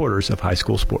proud supporters of high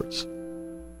school sports.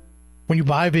 When you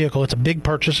buy a vehicle, it's a big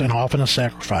purchase and often a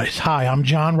sacrifice. Hi, I'm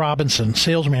John Robinson,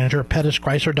 sales manager at Pettis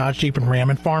Chrysler Dodge Jeep and Ram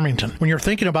in Farmington. When you're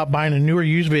thinking about buying a new or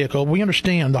used vehicle, we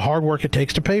understand the hard work it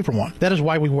takes to pay for one. That is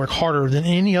why we work harder than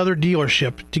any other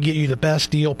dealership to get you the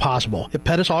best deal possible. At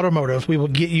Pettis Automotive, we will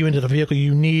get you into the vehicle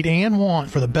you need and want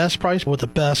for the best price with the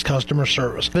best customer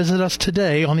service. Visit us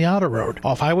today on the Outer Road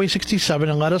off Highway 67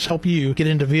 and let us help you get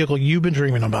into the vehicle you've been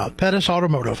dreaming about. Pettis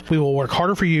Automotive, we will work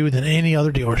harder for you than any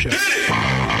other dealership.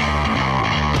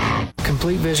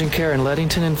 Complete Vision Care in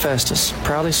Leadington and Festus,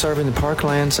 proudly serving the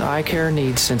Parkland's eye care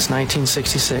needs since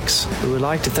 1966. We would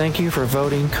like to thank you for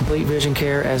voting Complete Vision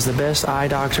Care as the best eye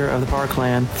doctor of the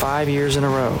Parkland 5 years in a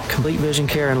row. Complete Vision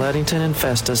Care in Leadington and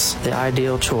Festus, the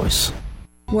ideal choice.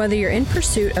 Whether you're in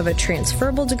pursuit of a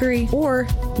transferable degree or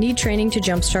need training to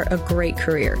jumpstart a great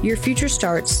career, your future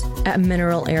starts at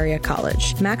Mineral Area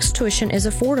College. Max tuition is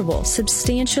affordable,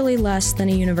 substantially less than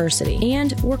a university,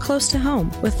 and we're close to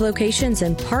home with locations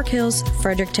in Park Hills,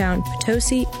 Fredericktown,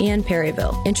 Potosi, and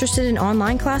Perryville. Interested in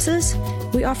online classes?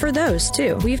 We offer those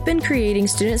too. We've been creating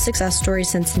student success stories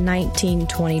since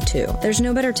 1922. There's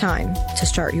no better time to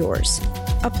start yours.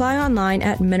 Apply online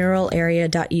at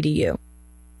mineralarea.edu.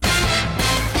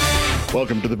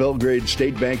 Welcome to the Belgrade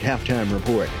State Bank Halftime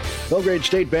Report. Belgrade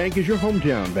State Bank is your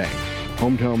hometown bank.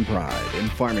 Hometown pride in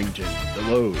Farmington,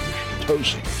 Deloge,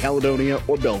 Potosi, Caledonia,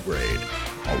 or Belgrade.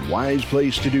 A wise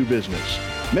place to do business.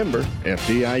 Member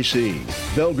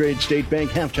FDIC. Belgrade State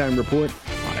Bank Halftime Report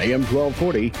on AM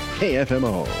 1240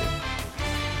 KFMO.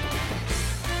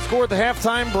 Score at the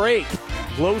halftime break.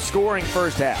 Low scoring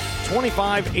first half.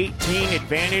 25-18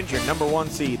 advantage, your number one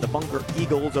seed, the Bunker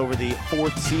Eagles over the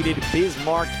fourth-seeded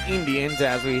Bismarck Indians.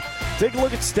 As we take a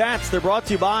look at stats, they're brought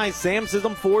to you by Sam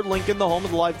Sism Ford Lincoln, the home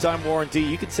of the lifetime warranty.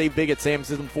 You can save big at Sam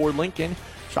Sism Ford Lincoln.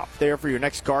 Shop there for your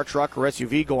next car, truck, or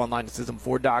SUV. Go online to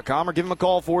SismFord.com or give them a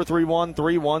call,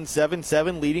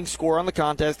 431-3177. Leading scorer on the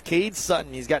contest, Cade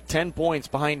Sutton. He's got 10 points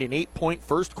behind an 8-point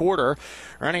first quarter.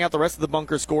 Rounding out the rest of the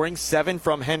bunker scoring, 7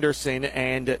 from Henderson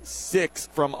and 6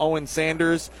 from Owen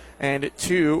Sanders and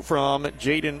 2 from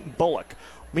Jaden Bullock.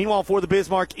 Meanwhile, for the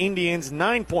Bismarck Indians,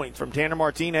 9 points from Tanner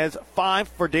Martinez, 5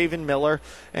 for David Miller,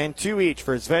 and 2 each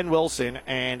for Sven Wilson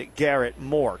and Garrett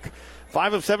Mork.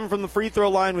 5 of 7 from the free throw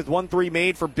line with 1-3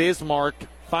 made for Bismarck.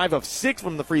 5 of 6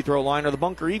 from the free throw line are the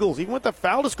Bunker Eagles. Even with the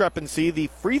foul discrepancy, the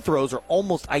free throws are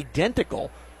almost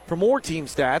identical. For more team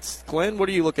stats, Glenn, what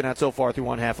are you looking at so far through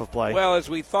one half of play? Well, as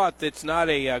we thought, it's not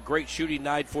a great shooting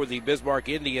night for the Bismarck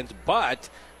Indians, but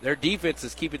their defense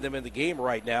is keeping them in the game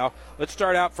right now. Let's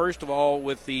start out, first of all,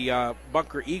 with the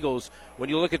Bunker Eagles. When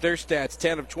you look at their stats,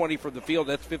 10 of 20 from the field,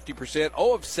 that's 50%. 0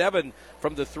 of 7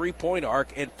 from the three-point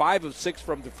arc, and 5 of 6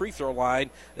 from the free throw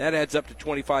line. That adds up to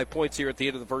 25 points here at the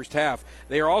end of the first half.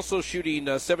 They are also shooting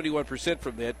 71%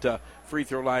 from that free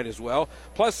throw line as well.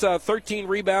 Plus 13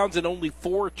 rebounds and only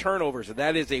 4 turnovers, and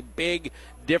that is a big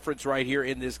difference right here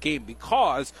in this game,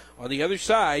 because on the other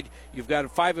side you've got a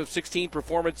 5 of 16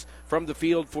 performance from the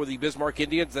field for the Bismarck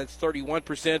Indians. That's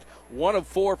 31%. 1 of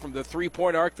 4 from the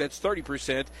three-point arc. That's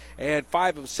 30%. And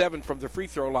 5 of 7 from the free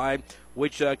throw line,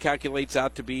 which calculates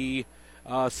out to be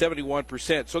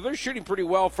 71%. So they're shooting pretty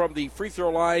well from the free throw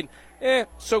line.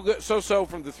 So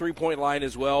from the three-point line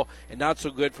as well, and not so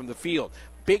good from the field.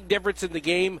 Big difference in the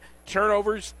game.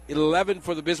 Turnovers, 11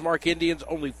 for the Bismarck Indians,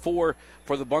 only 4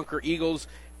 for the Bunker Eagles.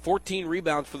 14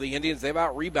 rebounds for the Indians. They've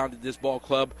out-rebounded this ball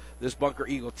club, this Bunker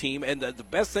Eagle team. And the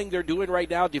best thing they're doing right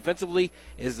now defensively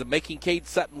is making Cade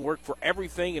Sutton work for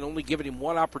everything and only giving him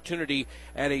one opportunity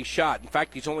at a shot. In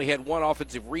fact, he's only had 1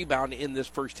 offensive rebound in this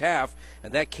first half,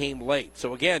 and that came late.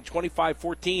 So, again,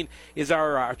 25-14 is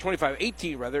our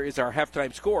 25-18, rather, is our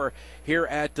halftime score here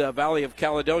at Valley of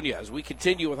Caledonia. As we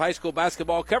continue with high school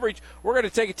basketball coverage, we're going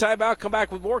to take a timeout, come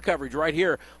back with more coverage right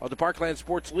here on the Parkland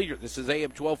Sports Leader. This is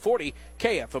AM 1240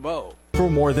 KF. KFMO. For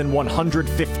more than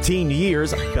 115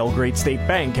 years, Belgrade State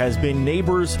Bank has been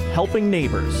neighbors helping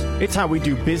neighbors. It's how we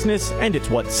do business, and it's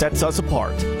what sets us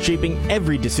apart, shaping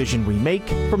every decision we make,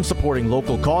 from supporting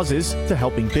local causes to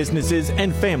helping businesses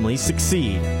and families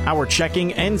succeed. Our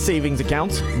checking and savings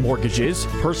accounts, mortgages,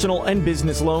 personal and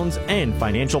business loans, and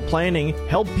financial planning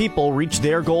help people reach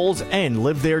their goals and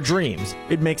live their dreams.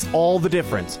 It makes all the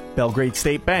difference. Belgrade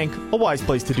State Bank, a wise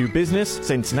place to do business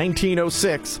since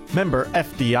 1906. Member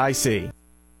FDIC.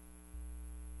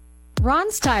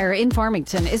 Ron's Tire in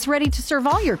Farmington is ready to serve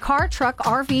all your car, truck,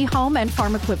 RV, home, and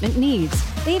farm equipment needs.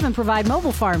 They even provide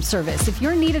mobile farm service. If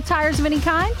you're in need of tires of any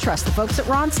kind, trust the folks at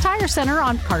Ron's Tire Center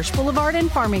on Karsh Boulevard in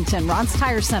Farmington. Ron's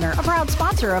Tire Center, a proud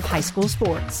sponsor of high school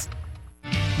sports.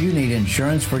 You need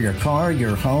insurance for your car,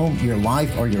 your home, your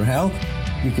life, or your health?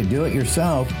 You can do it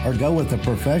yourself or go with a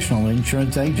professional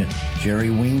insurance agent.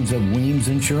 Jerry Weems of Weems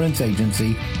Insurance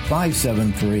Agency,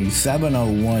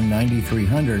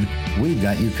 573-701-9300. We've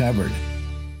got you covered.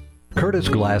 Curtis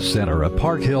Glass Center of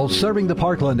Park Hill, serving the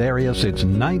Parkland area since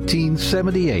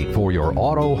 1978 for your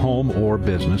auto, home, or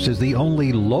business, is the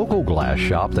only local glass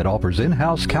shop that offers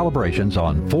in-house calibrations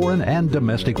on foreign and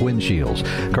domestic windshields.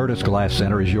 Curtis Glass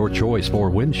Center is your choice for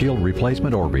windshield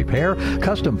replacement or repair,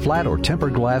 custom flat or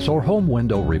tempered glass or home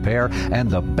window repair, and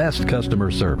the best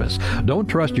customer service. Don't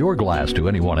trust your glass to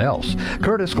anyone else.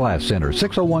 Curtis Glass Center,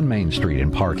 601 Main Street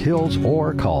in Park Hills,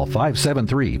 or call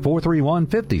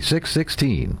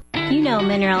 573-431-5616. You know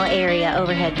Mineral Area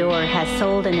Overhead Door has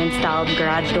sold and installed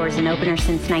garage doors and openers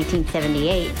since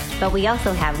 1978, but we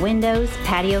also have windows,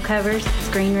 patio covers,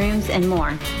 screen rooms, and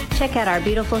more. Check out our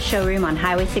beautiful showroom on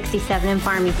Highway 67 in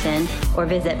Farmington or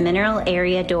visit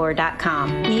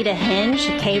mineralareadoor.com. Need a hinge,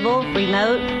 cable,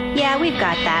 remote? Yeah, we've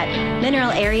got that.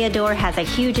 Mineral Area Door has a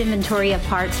huge inventory of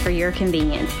parts for your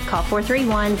convenience. Call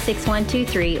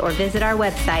 431-6123 or visit our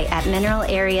website at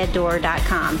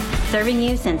mineralareadoor.com. Serving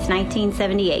you since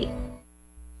 1978.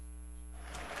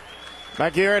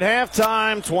 Back here at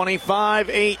halftime,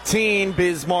 25-18,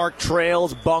 Bismarck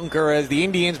trails Bunker as the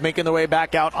Indians making their way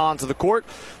back out onto the court.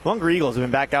 Bunker Eagles have been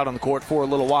back out on the court for a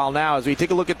little while now. As we take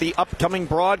a look at the upcoming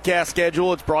broadcast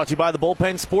schedule, it's brought to you by the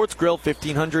Bullpen Sports Grill,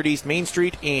 1500 East Main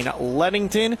Street in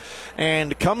Leadington.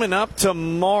 And coming up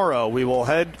tomorrow, we will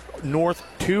head north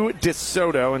to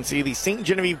DeSoto and see the St.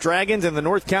 Genevieve Dragons and the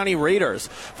North County Raiders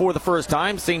for the first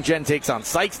time. St. Gen takes on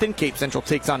Sykeston. Cape Central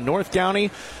takes on North County.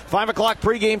 5 o'clock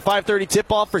pregame, 5:30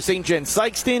 tip-off for St. Gen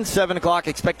Sykeston. 7 o'clock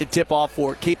expected tip-off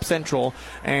for Cape Central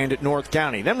and North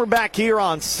County. Then we're back here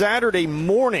on Saturday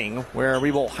morning where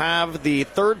we will have the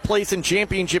third place and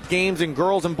championship games in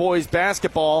girls and boys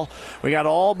basketball. We got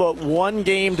all but one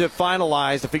game to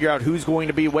finalize to figure out who's going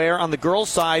to be where. On the girls'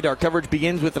 side, our coverage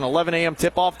begins with an 11 a.m.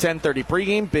 tip-off, 10:30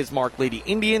 pregame. Bismarck Lady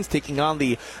Indians taking on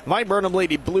the Viburnum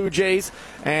Lady Blue Jays.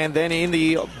 And then in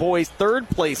the boys' third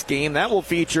place game, that will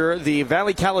feature the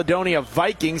Valley Caledonia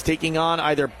Vikings taking on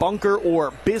either Bunker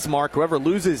or Bismarck, whoever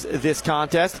loses this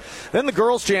contest. Then the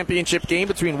girls' championship game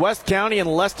between West County and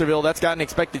Lesterville. That's got an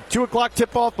expected 2 o'clock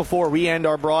tip-off before we end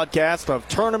our broadcast of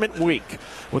Tournament Week.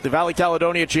 With the Valley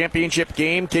Caledonia championship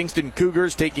game, Kingston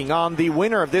Cougars taking on the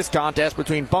winner of this contest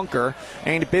between Bunker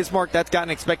and Bismarck. That's got an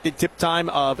expected tip time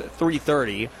of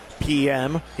 3:30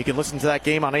 p.m. You can listen to that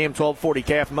game on AM 1240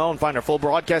 KFMO and find our full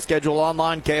broadcast schedule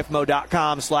online,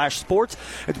 kfmo.com/sports.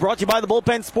 It's brought to you by the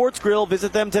Bullpen Sports Grill.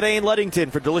 Visit them today in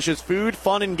Leadington for delicious food,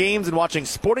 fun, and games, and watching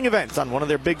sporting events on one of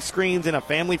their big screens in a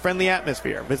family-friendly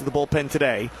atmosphere. Visit the Bullpen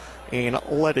today in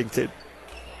Leadington.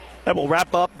 That will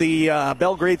wrap up the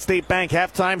Belgrade State Bank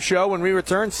halftime show. When we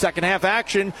return, second half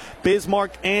action,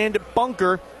 Bismarck and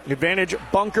Bunker. Advantage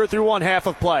Bunker through one half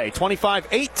of play.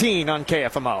 25-18 on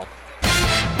KFMO.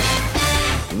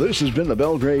 This has been the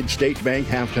Belgrade State Bank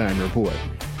Halftime Report.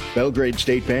 Belgrade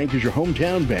State Bank is your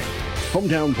hometown bank.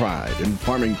 Hometown pride in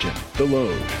Farmington,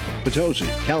 Deloge, Potosi,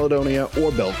 Caledonia,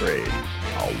 or Belgrade.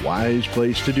 A wise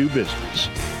place to do business.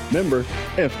 Member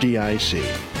FDIC.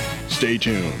 Stay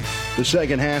tuned. The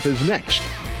second half is next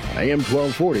on AM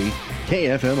 1240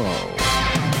 KFMO.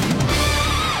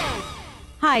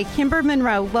 Hi, Kimber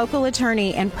Monroe, local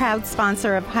attorney and proud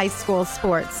sponsor of high school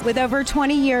sports. With over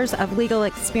 20 years of legal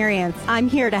experience, I'm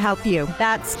here to help you.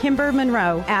 That's Kimber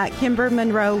Monroe at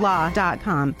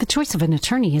kimbermonroelaw.com. The choice of an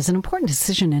attorney is an important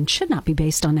decision and should not be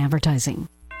based on advertising.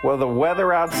 Well, the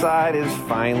weather outside is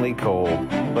finally cold,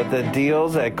 but the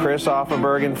deals at Chris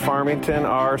Offenberg in Farmington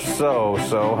are so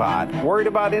hot. Worried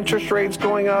about interest rates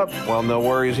going up? Well, no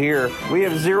worries here. We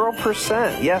have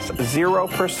 0%, yes,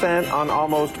 0% on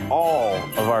almost all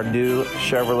of our new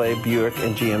Chevrolet, Buick,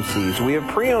 and GMCs. We have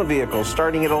pre-owned vehicles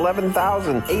starting at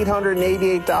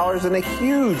 $11,888 and a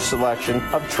huge selection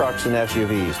of trucks and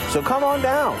SUVs. So come on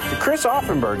down to Chris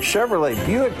Offenberg Chevrolet,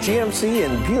 Buick, GMC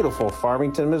in beautiful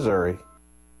Farmington, Missouri.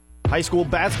 High school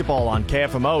basketball on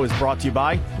KFMO is brought to you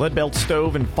by Leadbelt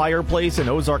Stove and Fireplace and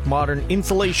Ozark Modern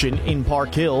Insulation in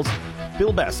Park Hills,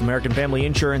 Bill Best, American Family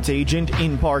Insurance Agent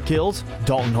in Park Hills,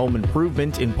 Dalton Home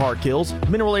Improvement in Park Hills,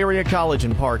 Mineral Area College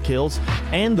in Park Hills,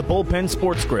 and the Bullpen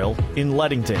Sports Grill in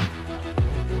Leadington.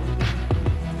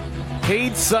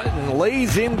 Cade Sutton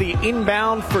lays in the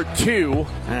inbound for two,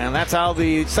 and that's how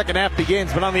the second half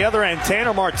begins. But on the other end,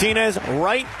 Tanner Martinez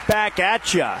right back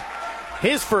at you.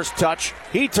 His first touch,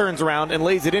 he turns around and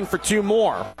lays it in for two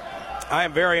more. I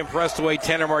am very impressed the way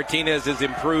Tanner Martinez has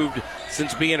improved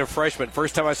since being a freshman.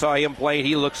 First time I saw him play,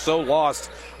 he looked so lost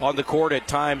on the court at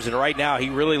times, and right now he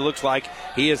really looks like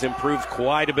he has improved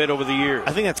quite a bit over the years.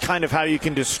 I think that's kind of how you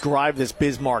can describe this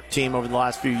Bismarck team over the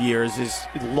last few years, is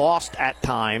lost at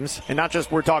times, and not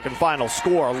just we're talking final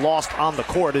score, lost on the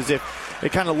court, as if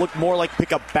it kind of looked more like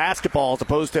pickup basketball as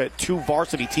opposed to two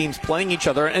varsity teams playing each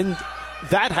other, and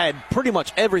that had pretty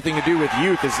much everything to do with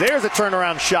youth, as there's a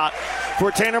turnaround shot for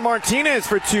Tanner Martinez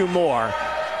for two more.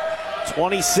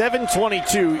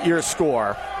 27-22 your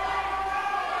score.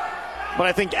 But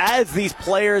I think as these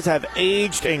players have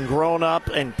aged and grown up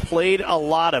and played a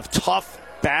lot of tough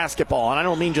basketball, and I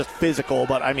don't mean just physical,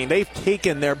 but I mean they've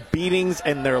taken their beatings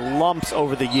and their lumps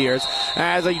over the years,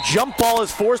 as a jump ball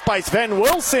is forced by Sven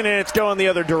Wilson and it's going the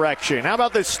other direction. How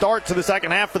about this start to the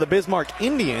second half for the Bismarck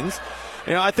Indians?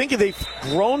 You know, I think they've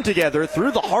grown together through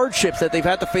the hardships that they've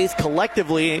had to face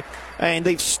collectively, and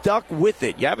they've stuck with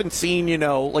it. You haven't seen,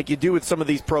 like you do with some of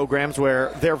these programs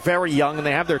where they're very young and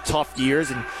they have their tough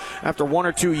years, and after 1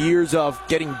 or 2 years of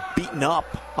getting beaten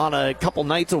up on a couple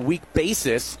nights a week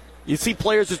basis, you see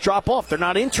players just drop off. They're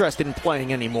not interested in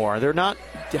playing anymore. They're not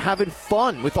having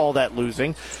fun with all that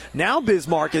losing. Now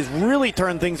Bismarck has really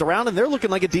turned things around, and they're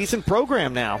looking like a decent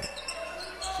program now.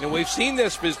 And we've seen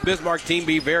this Bismarck team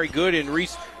be very good in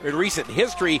recent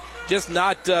history, just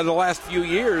not the last few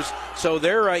years. So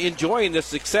they're enjoying the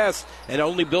success and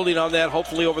only building on that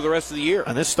hopefully over the rest of the year.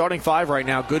 And this starting five right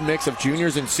now, good mix of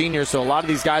juniors and seniors. So a lot of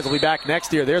these guys will be back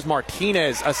next year. There's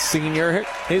Martinez, a senior.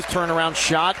 His turnaround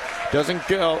shot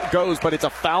goes, but it's a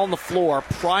foul on the floor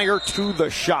prior to the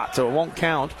shot, so it won't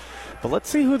count. But let's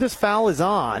see who this foul is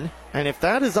on. And if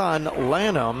that is on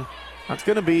Lanham, that's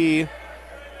going to be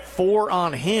 4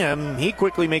 on him. He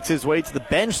quickly makes his way to the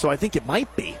bench, so I think it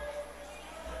might be.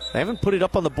 They haven't put it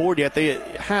up on the board yet. They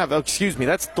have, that's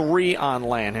 3 on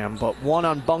Lanham, but 1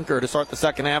 on Bunker to start the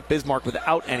second half. Bismarck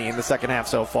without any in the second half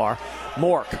so far.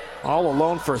 Mork all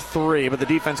alone for 3, but the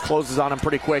defense closes on him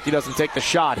pretty quick. He doesn't take the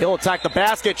shot. He'll attack the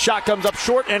basket. Shot comes up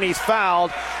short, and he's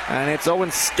fouled. And it's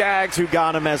Owen Skaggs who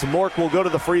got him, as Mork will go to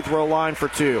the free throw line for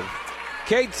 2.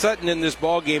 Cade Sutton in this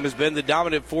ballgame has been the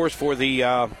dominant force for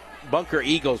the Bunker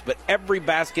Eagles, but every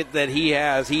basket that he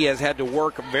has had to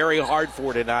work very hard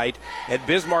for tonight, and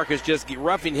Bismarck is just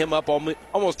roughing him up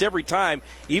almost every time,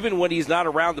 even when he's not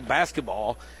around the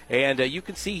basketball, and you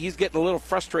can see he's getting a little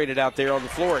frustrated out there on the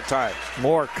floor at times.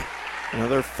 Mork,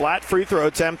 another flat free throw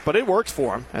attempt, but it works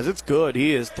for him, as it's good.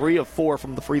 He is 3 of 4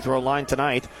 from the free throw line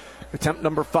tonight. Attempt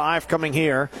number 5 coming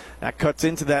here. That cuts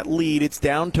into that lead. It's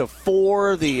down to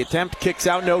 4. The attempt kicks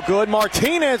out, no good.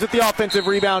 Martinez with the offensive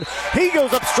rebound. He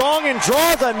goes up strong and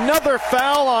draws another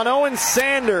foul on Owen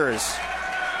Sanders.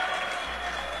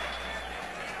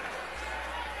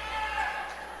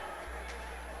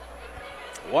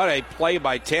 What a play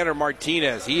by Tanner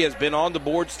Martinez. He has been on the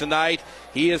boards tonight.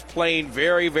 He is playing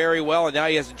very, very well, and now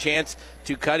he has a chance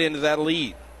to cut into that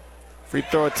lead. Free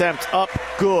throw attempt up,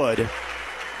 good.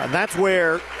 And that's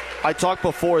where I talked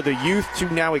before, the youth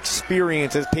to now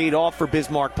experience has paid off for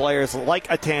Bismarck players like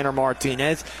a Tanner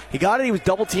Martinez. He got it, he was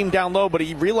double teamed down low, but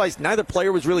he realized neither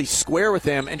player was really square with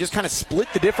him and just kind of split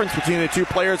the difference between the two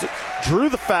players. Drew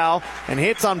the foul and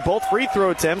hits on both free throw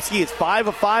attempts. He is 5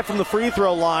 of 5 from the free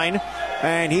throw line,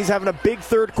 and he's having a big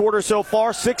third quarter so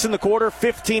far, 6 in the quarter,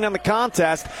 15 on the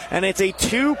contest, and it's a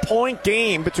 2-point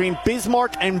game between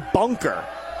Bismarck and Bunker.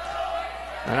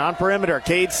 And on perimeter,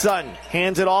 Cade Sutton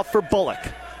hands it off for Bullock.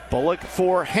 Bullock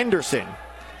for Henderson.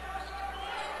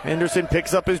 Henderson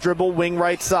picks up his dribble, wing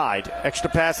right side. Extra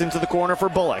pass into the corner for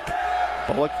Bullock.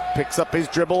 Bullock picks up his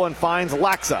dribble and finds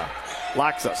Laxa.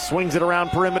 Laxa swings it around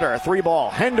perimeter. 3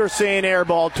 ball. Henderson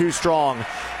airball too strong.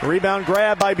 Rebound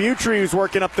grab by Butry, who's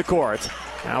working up the court.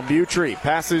 Now Butry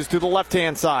passes to the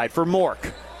left-hand side for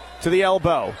Mork. To the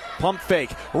elbow, pump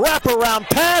fake, wraparound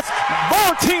pass.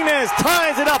 Martinez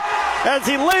ties it up as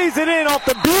he lays it in off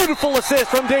the beautiful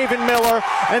assist from David Miller.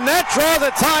 And that draws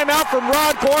a timeout from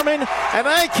Rod Gorman. And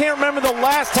I can't remember the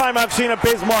last time I've seen a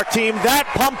Bismarck team that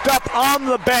pumped up on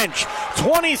the bench.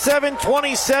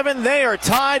 27-27, they are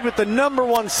tied with the number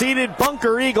 1 seeded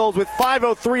Bunker Eagles with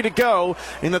 5:03 to go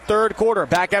in the third quarter.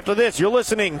 Back after this, you're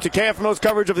listening to KFMO's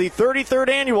coverage of the 33rd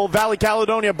annual Valley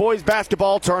Caledonia Boys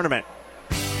Basketball Tournament.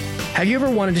 Have you ever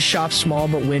wanted to shop small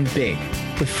but win big?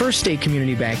 With First State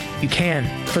Community Bank, you can.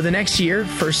 For the next year,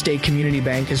 First State Community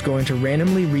Bank is going to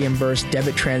randomly reimburse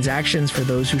debit transactions for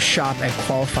those who shop at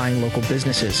qualifying local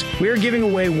businesses. We are giving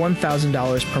away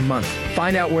 $1,000 per month.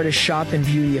 Find out where to shop and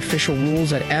view the official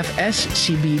rules at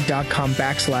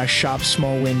fscb.com/shop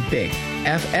small win big.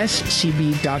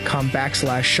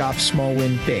 fscb.com/shop small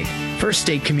win big. First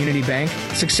State Community Bank,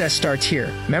 success starts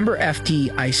here. Member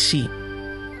FDIC.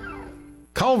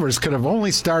 Culver's could have only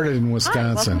started in Wisconsin. Hi,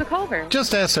 welcome to Culver's.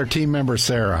 Just ask our team member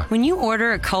Sarah. When you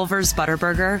order a Culver's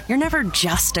Butterburger, you're never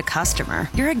just a customer.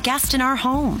 You're a guest in our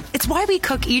home. It's why we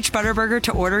cook each Butterburger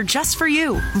to order just for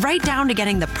you, right down to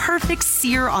getting the perfect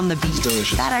sear on the beef.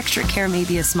 Delicious. That extra care may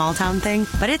be a small town thing,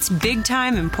 but it's big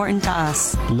time important to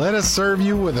us. Let us serve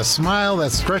you with a smile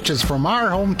that stretches from our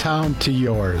hometown to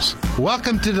yours.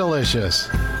 Welcome to Delicious.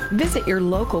 Visit your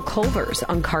local Culver's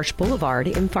on Karsh Boulevard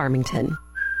in Farmington.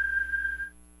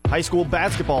 High school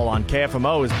basketball on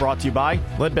KFMO is brought to you by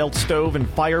Leadbelt Stove and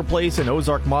Fireplace and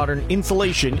Ozark Modern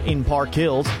Insulation in Park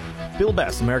Hills, Bill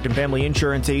Best, American Family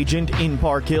Insurance Agent in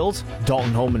Park Hills,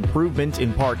 Dalton Home Improvement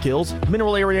in Park Hills,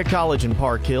 Mineral Area College in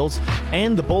Park Hills,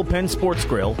 and the Bullpen Sports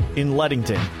Grill in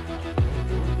Leadington.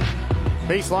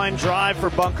 Baseline drive for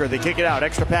Bunker. They kick it out.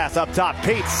 Extra pass up top.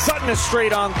 Pate Sutton is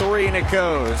straight on 3, and it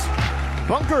goes.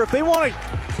 Bunker, if they want to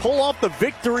pull off the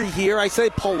victory here, I say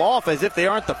pull off as if they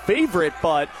aren't the favorite,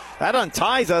 but that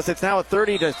unties us. It's now a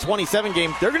 30-27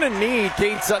 game. They're going to need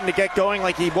Cade Sutton to get going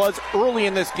like he was early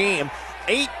in this game.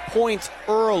 8 points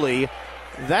early.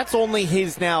 That's only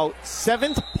his now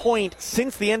 7th point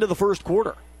since the end of the first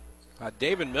quarter.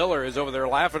 David Miller is over there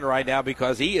laughing right now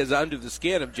because he is under the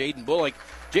skin of Jaden Bullock.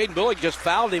 Jaden Bullock just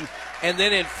fouled him, and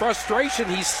then in frustration,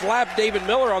 he slapped David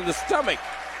Miller on the stomach.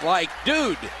 Like,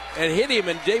 dude, and hit him,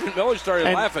 and David Miller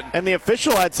started laughing. And the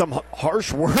official had some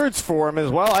harsh words for him as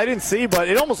well. I didn't see, but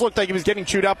it almost looked like he was getting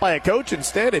chewed out by a coach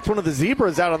instead. It's one of the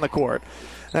Zebras out on the court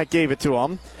that gave it to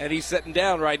him. And he's sitting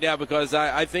down right now because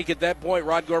I think at that point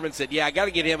Rod Gorman said, I got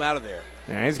to get him out of there.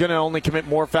 Yeah, he's going to only commit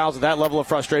more fouls at that level of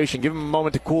frustration. Give him a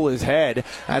moment to cool his head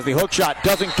as the hook shot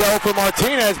doesn't go for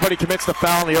Martinez, but he commits the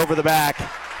foul in the over the back.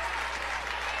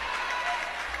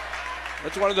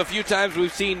 That's one of the few times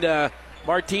we've seen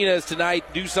Martinez tonight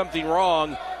do something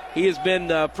wrong. He has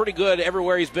been pretty good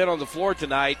everywhere he's been on the floor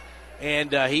tonight,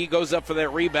 and he goes up for that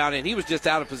rebound, and he was just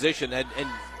out of position, and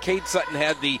Cade Sutton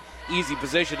had the easy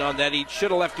position on that. He should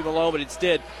have left him alone, but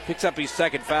instead picks up his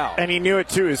second foul. And he knew it,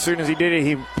 too. As soon as he did it,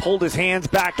 he pulled his hands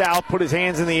back out, put his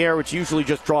hands in the air, which usually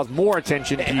just draws more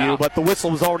attention to you, but the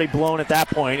whistle was already blown at that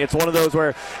point. It's one of those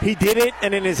where he did it,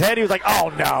 and in his head he was like,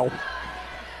 oh, no.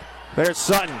 There's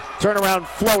Sutton. Turnaround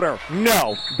floater.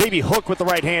 No. Baby hook with the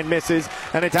right hand misses.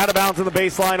 And it's out of bounds on the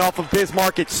baseline off of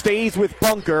Bismarck. It stays with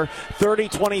Bunker.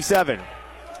 30-27.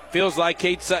 Feels like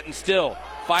Cade Sutton still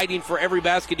fighting for every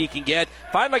basket he can get.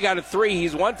 Finally got a 3.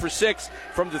 He's 1 for 6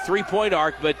 from the three-point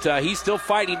arc, but he's still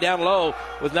fighting down low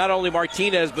with not only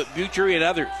Martinez, but Butchery and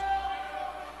others.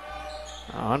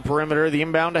 On perimeter, the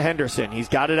inbound to Henderson. He's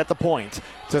got it at the point.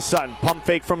 To Sutton. Pump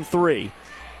fake from 3.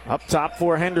 Up top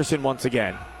for Henderson once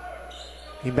again.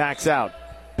 He backs out.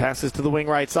 Passes to the wing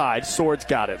right side. Sword's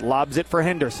got it. Lobs it for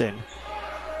Henderson.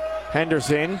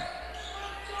 Henderson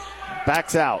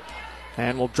backs out.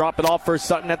 And will drop it off for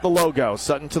Sutton at the logo.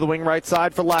 Sutton to the wing right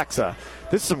side for Laxa.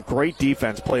 This is some great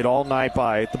defense played all night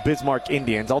by the Bismarck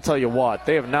Indians. I'll tell you what,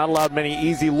 they have not allowed many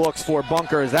easy looks for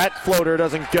Bunker as that floater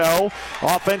doesn't go.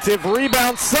 Offensive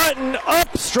rebound. Sutton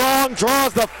up strong,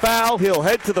 draws the foul. He'll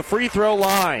head to the free throw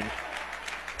line.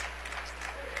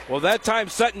 Well, that time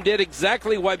Sutton did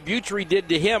exactly what Butchery did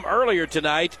to him earlier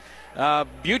tonight.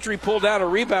 Butchery pulled down a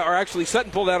rebound, or actually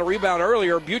Sutton pulled down a rebound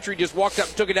earlier. Butchery just walked up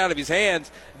and took it out of his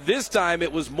hands. This time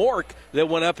it was Mork that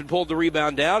went up and pulled the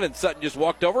rebound down, and Sutton just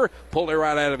walked over, pulled it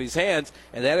right out of his hands,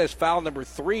 and that is foul number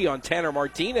 3 on Tanner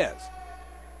Martinez.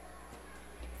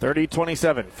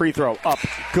 30-27, free throw up,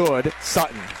 good,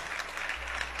 Sutton.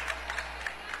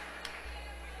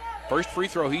 First free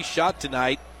throw he shot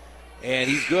tonight, and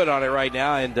he's good on it right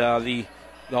now, and the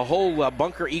the whole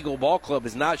Bunker Eagle Ball Club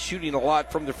is not shooting a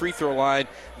lot from the free throw line.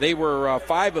 They were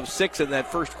 5 of 6 in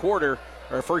that first quarter,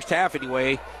 or first half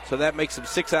anyway, so that makes them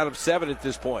 6 out of 7 at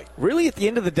this point. Really, at the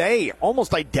end of the day,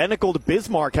 almost identical to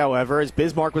Bismarck, however, as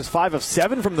Bismarck was 5 of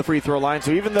 7 from the free throw line.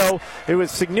 So even though it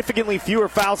was significantly fewer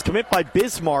fouls commit by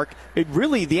Bismarck,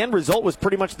 the end result was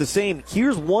pretty much the same.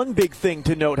 Here's one big thing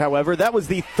to note, however. That was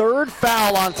the third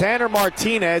foul on Tanner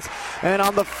Martinez. And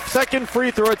on the second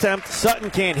free throw attempt,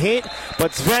 Sutton can't hit,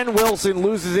 but Sven Wilson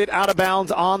loses it out of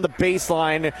bounds on the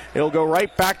baseline. It'll go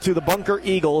right back to the Bunker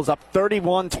Eagles, up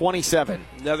 31-27.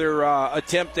 Another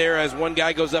attempt there as one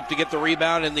guy goes up to get the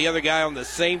rebound and the other guy on the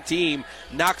same team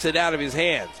knocks it out of his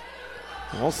hands.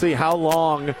 We'll see how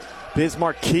long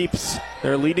Bismarck keeps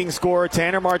their leading scorer,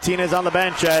 Tanner Martinez, on the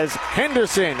bench as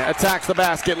Henderson attacks the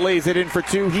basket, lays it in for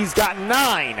 2. He's got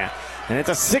 9. And it's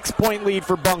a 6-point lead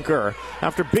for Bunker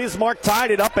after Bismarck tied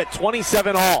it up at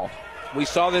 27 all. We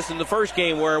saw this in the first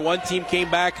game where one team came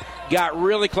back, got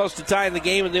really close to tying the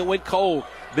game, and then went cold.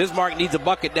 Bismarck needs a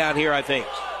bucket down here, I think.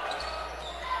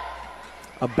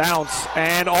 A bounce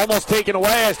and almost taken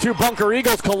away as two Bunker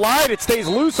Eagles collide. It stays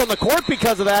loose on the court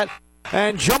because of that.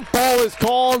 And jump ball is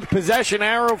called. Possession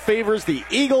arrow favors the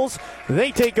Eagles.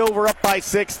 They take over up by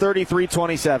 6,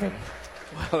 33-27.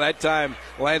 Well, that time,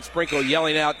 Lance Sprinkle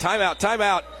yelling out, timeout,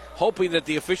 timeout, hoping that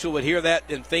the official would hear that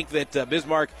and think that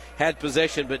Bismarck had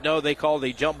possession. But no, they called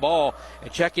a jump ball.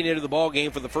 And checking into the ball game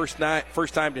for the first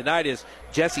time tonight is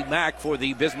Jesse Mack for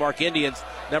the Bismarck Indians.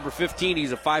 Number 15,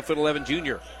 he's a 5'11"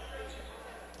 junior.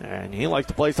 And he likes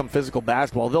to play some physical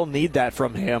basketball. They'll need that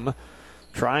from him.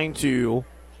 Trying to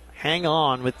hang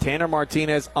on with Tanner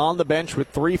Martinez on the bench with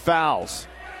 3 fouls.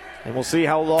 And we'll see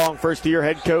how long first-year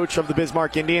head coach of the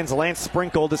Bismarck Indians, Lance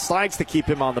Sprinkle, decides to keep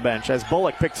him on the bench as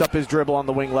Bullock picks up his dribble on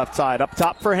the wing left side. Up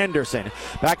top for Henderson.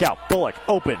 Back out. Bullock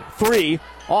open. 3.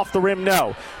 Off the rim,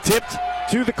 no. Tipped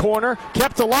to the corner.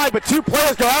 Kept alive, but 2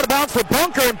 players go out of bounds for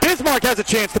Bunker, and Bismarck has a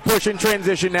chance to push in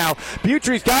transition now.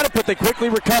 Butry's got it, but they quickly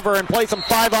recover and play some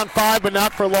 5-on-5, but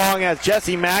not for long as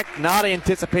Jesse Mack, not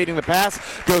anticipating the pass,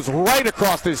 goes right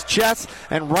across his chest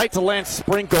and right to Lance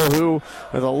Sprinkle, who,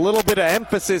 with a little bit of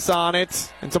emphasis on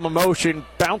it and some emotion,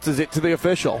 bounces it to the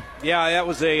official. Yeah, that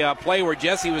was a play where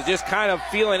Jesse was just kind of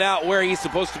feeling out where he's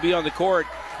supposed to be on the court.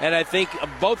 And I think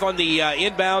both on the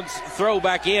inbounds throw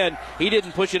back in, he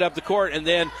didn't push it up the court, and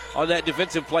then on that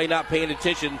defensive play, not paying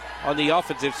attention on the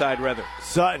offensive side, rather.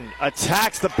 Sutton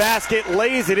attacks the basket,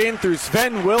 lays it in through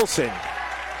Sven Wilson.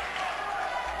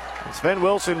 And Sven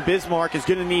Wilson, Bismarck is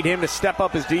going to need him to step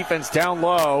up his defense down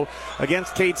low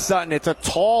against Cade Sutton. It's a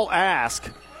tall ask,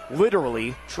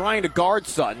 literally, trying to guard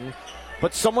Sutton,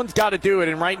 but someone's got to do it,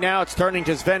 and right now it's turning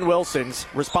to Sven Wilson's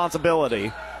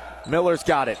responsibility. Miller's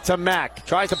got it to Mack.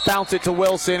 Tries to bounce it to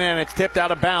Wilson, and it's tipped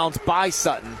out of bounds by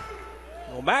Sutton.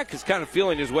 Well, Mack is kind of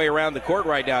feeling his way around the court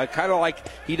right now. Kind of like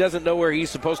he doesn't know where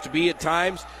he's supposed to be at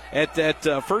times. At that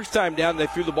first time down, they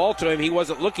threw the ball to him. He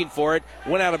wasn't looking for it.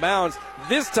 Went out of bounds.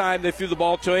 This time, they threw the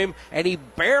ball to him, and he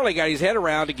barely got his head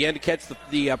around again to catch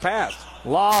the pass.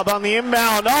 Lob on the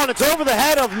inbound. And it's over the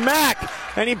head of Mack,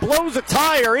 and he blows a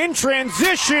tire in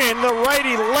transition. The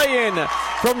righty lay-in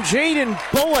from Jaden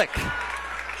Bullock.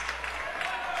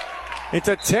 It's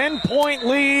a 10-point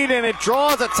lead, and it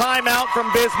draws a timeout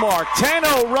from Bismarck.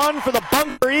 10-0 run for the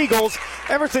Bunker Eagles.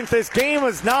 Ever since this game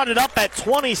was knotted up at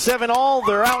 27-all,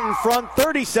 they're out in front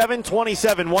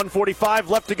 37-27. 1:45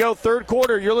 left to go, third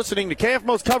quarter. You're listening to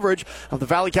KFMO's coverage of the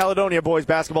Valley Caledonia Boys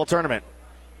Basketball Tournament.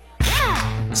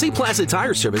 See Placid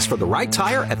Tire Service for the right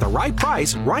tire at the right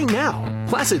price right now.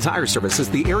 Placid Tire Service is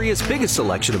the area's biggest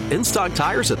selection of in-stock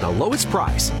tires at the lowest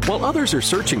price. While others are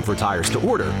searching for tires to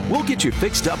order, we'll get you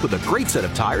fixed up with a great set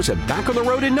of tires and back on the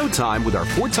road in no time with our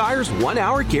 4 tires, 1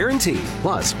 hour guarantee.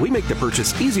 Plus, we make the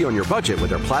purchase easy on your budget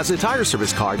with our Placid Tire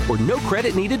Service card or no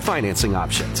credit needed financing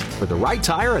options. For the right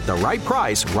tire at the right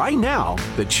price right now,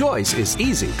 the choice is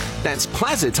easy. That's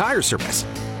Placid Tire Service.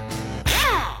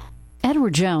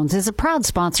 Edward Jones is a proud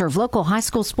sponsor of local high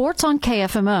school sports on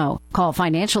KFMO. Call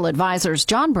financial advisors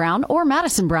John Brown or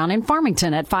Madison Brown in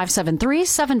Farmington at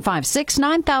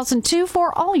 573-756-9002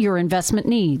 for all your investment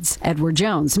needs. Edward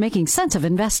Jones, making sense of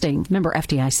investing. Member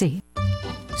FDIC.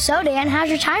 So, Dan,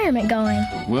 how's retirement going?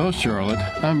 Well, Charlotte,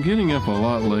 I'm getting up a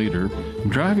lot later,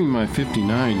 driving my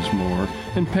 59s more,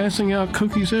 and passing out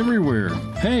cookies everywhere.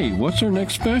 Hey, what's our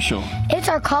next special? It's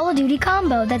our Call of Duty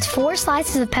combo. That's 4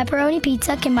 slices of pepperoni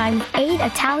pizza combined with 8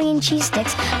 Italian cheese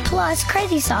sticks, plus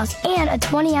crazy sauce and a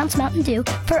 20-ounce Mountain Dew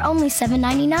for only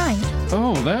 $7.99.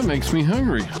 Oh, that makes me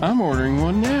hungry. I'm ordering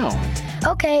one now.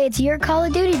 Okay, it's your Call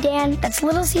of Duty, Dan. That's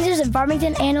Little Caesars in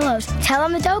Farmington and Lowe's. Tell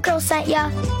them the Doe Girl sent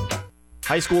ya.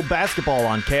 High school basketball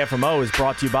on KFMO is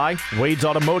brought to you by Wade's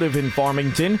Automotive in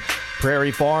Farmington, Prairie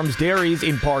Farms Dairies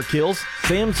in Park Hills,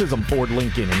 Sam Sism Ford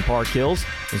Lincoln in Park Hills,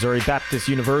 Missouri Baptist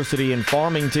University in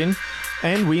Farmington,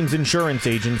 and Weems Insurance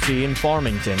Agency in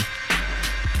Farmington.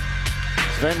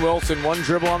 Sven Wilson, one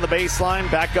dribble on the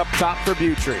baseline, back up top for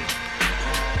Butry.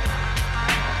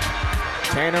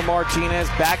 Tanner Martinez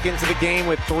back into the game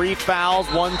with 3 fouls,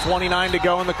 1:29 to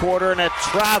go in the quarter, and a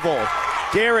travel.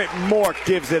 Garrett Mork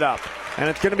gives it up. And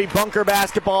it's going to be Bunker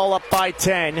basketball up by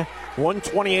 10.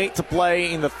 1:28 to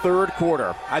play in the third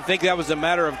quarter. I think that was a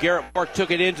matter of Garrett Mork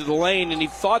took it into the lane, and he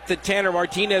thought that Tanner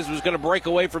Martinez was going to break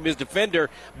away from his defender,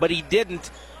 but he didn't.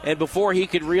 And before he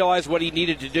could realize what he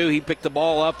needed to do, he picked the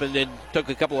ball up and then took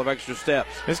a couple of extra steps.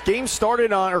 This game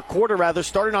started on a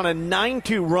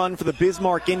 9-2 run for the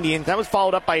Bismarck Indians. That was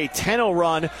followed up by a 10-0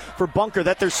 run for Bunker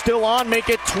that they're still on. Make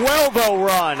it 12-0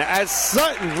 run as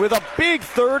Sutton with a big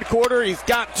third quarter. He's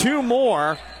got 2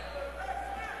 more.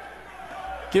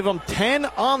 Give him 10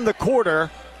 on the quarter.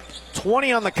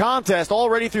 20 on the contest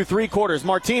already through 3 quarters.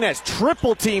 Martinez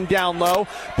triple team down low,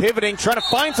 pivoting, trying to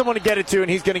find someone to get it to,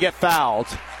 and he's going to get fouled.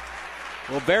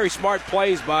 Well, very smart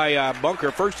plays by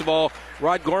Bunker. First of all,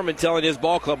 Rod Gorman telling his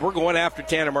ball club, we're going after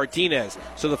Tanner Martinez.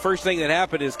 So the first thing that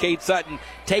happened is Cade Sutton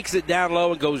takes it down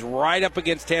low and goes right up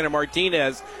against Tanner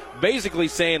Martinez, basically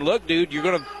saying, look, dude, you're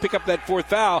going to pick up that 4th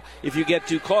foul if you get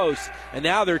too close. And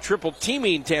now they're triple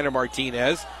teaming Tanner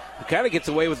Martinez, who kind of gets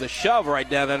away with a shove right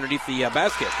down underneath the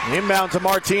basket. Inbound to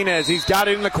Martinez. He's got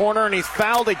it in the corner, and he's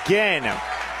fouled again.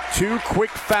 2 quick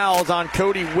fouls on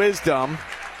Cody Wisdom.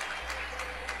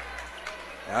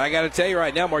 I got to tell you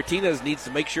right now, Martinez needs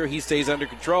to make sure he stays under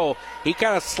control. He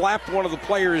kind of slapped one of the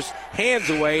players' hands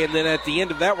away, and then at the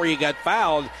end of that where he got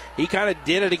fouled, he kind of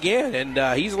did it again,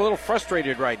 and he's a little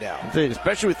frustrated right now.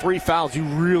 Especially with 3 fouls, you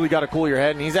really got to cool your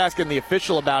head, and he's asking the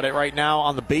official about it right now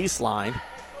on the baseline.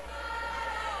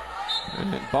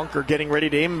 And Bunker getting ready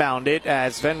to inbound it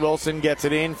as Sven Wilson gets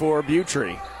it in for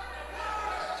Butry.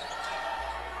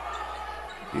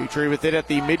 Butry with it at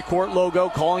the midcourt logo,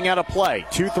 calling out a play.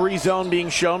 2-3 zone being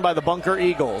shown by the Bunker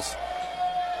Eagles.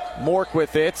 Mork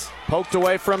with it, poked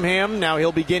away from him. Now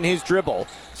he'll begin his dribble.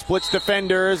 Splits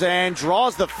defenders and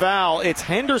draws the foul. It's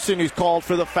Henderson who's called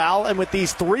for the foul, and with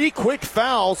these 3 quick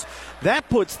fouls, that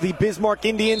puts the Bismarck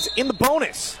Indians in the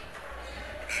bonus.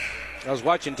 I was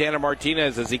watching Tanner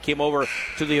Martinez as he came over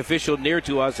to the official near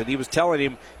to us, and he was telling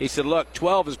him, he said, look,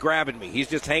 12 is grabbing me. He's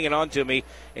just hanging on to me,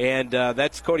 and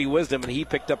that's Cody Wisdom, and he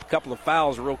picked up a couple of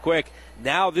fouls real quick.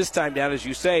 Now this time down, as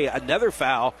you say, another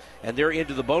foul, and they're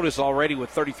into the bonus already with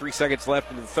 33 seconds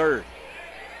left in the third.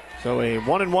 So a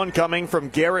 1-and-1 coming from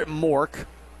Garrett Mork,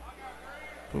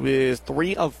 who is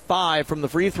 3 of 5 from the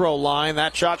free throw line.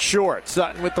 That shot short.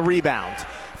 Sutton with the rebound.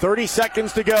 30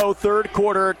 seconds to go, third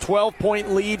quarter,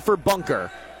 12-point lead for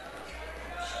Bunker.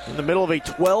 In the middle of a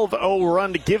 12-0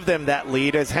 run to give them that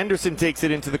lead as Henderson takes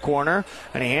it into the corner,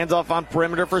 and he hands off on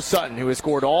perimeter for Sutton, who has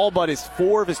scored all but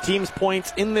 4 of his team's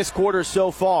points in this quarter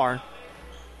so far.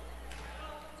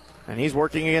 And he's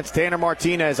working against Tanner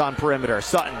Martinez on perimeter.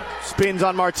 Sutton spins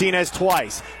on Martinez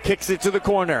twice, kicks it to the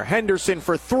corner. Henderson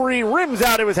for 3, rims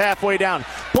out, it was halfway down.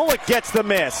 Bullock gets the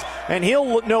miss, and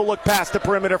he'll no look past the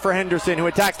perimeter for Henderson, who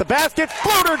attacks the basket.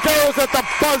 Floater goes at the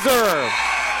buzzer.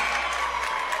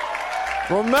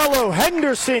 Romello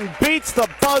Henderson beats the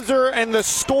buzzer, and the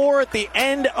score at the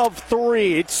end of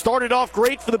 3. It started off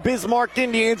great for the Bismarck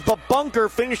Indians, but Bunker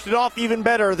finished it off even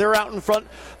better. They're out in front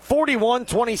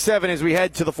 41-27 as we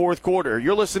head to the fourth quarter.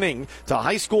 You're listening to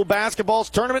High School Basketball's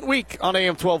Tournament Week on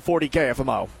AM 1240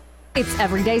 KFMO. It's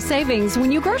everyday savings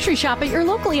when you grocery shop at your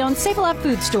locally owned Save-A-Lot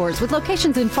food stores with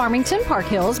locations in Farmington, Park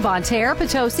Hills, Bonne Terre,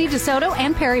 Potosi, DeSoto,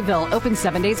 and Perryville. Open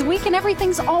 7 days a week and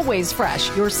everything's always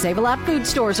fresh. Your Save-A-Lot food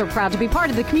stores are proud to be part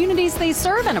of the communities they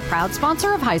serve and a proud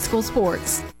sponsor of high school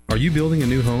sports. Are you building a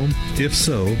new home? If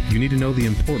so, you need to know the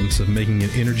importance of making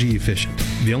it energy efficient.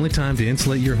 The only time to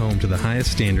insulate your home to the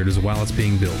highest standard is while it's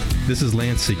being built. This is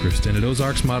Lance Sechrist, and at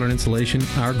Ozarks Modern Insulation,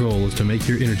 our goal is to make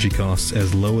your energy costs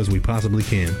as low as we possibly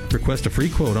can. Request a free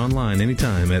quote online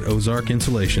anytime at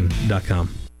ozarkinsulation.com.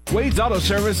 Wade's Auto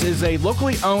Service is a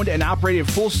locally owned and operated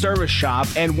full-service shop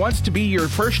and wants to be your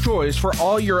first choice for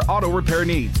all your auto repair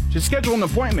needs. To schedule an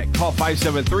appointment, call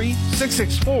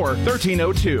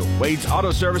 573-664-1302. Wade's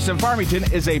Auto Service in Farmington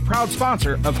is a proud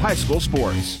sponsor of high school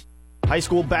sports. High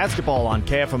school basketball on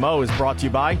KFMO is brought to you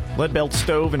by Leadbelt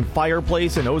Stove and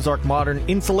Fireplace and Ozark Modern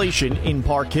Insulation in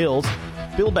Park Hills.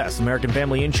 Bill Best, American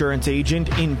Family Insurance Agent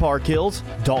in Park Hills,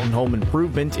 Dalton Home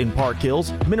Improvement in Park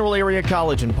Hills, Mineral Area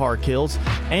College in Park Hills,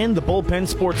 and the Bullpen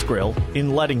Sports Grill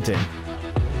in Leadington.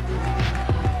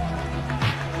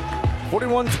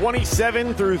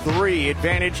 41-27 through 3.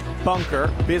 Advantage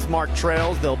Bunker. Bismarck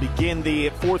trails. They'll begin the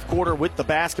fourth quarter with the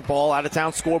basketball.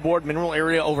 Out-of-town scoreboard. Mineral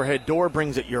area overhead door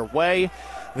brings it your way.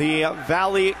 The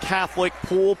Valley Catholic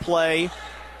pool play.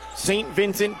 St.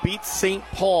 Vincent beats St.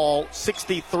 Paul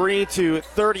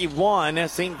 63-31.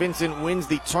 St. Vincent wins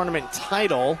the tournament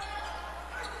title.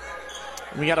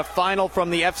 We got a final from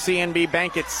the FCNB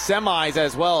Bankett semis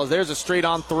as well. As there's a straight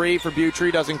on three for Butry.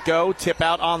 Doesn't go. Tip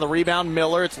out on the rebound.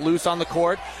 Miller. It's loose on the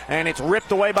court. And it's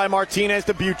ripped away by Martinez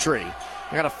to Butry.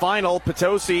 We got a final.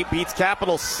 Potosi beats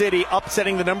Capital City,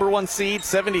 upsetting the number 1 seed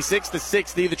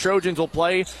 76-60. The Trojans will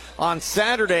play on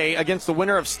Saturday against the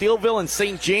winner of Steelville and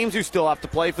St. James, who still have to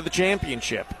play for the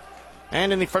championship.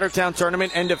 And in the Fredericktown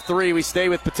tournament, end of 3, we stay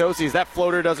with Potosi as that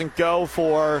floater doesn't go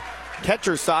for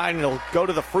catcher side, and it'll go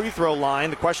to the free throw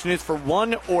line. The question is for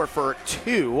 1 or for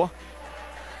 2.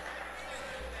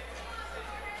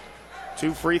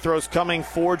 2 free throws coming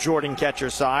for Jordan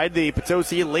catcher side. The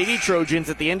Potosi Lady Trojans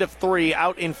at the end of 3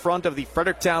 out in front of the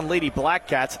Fredericktown Lady Black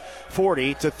Cats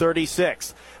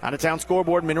 40-36. Out of town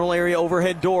scoreboard, mineral area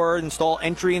overhead door, install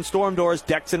entry and storm doors,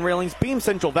 decks and railings, beam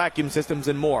central vacuum systems,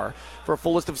 and more. For a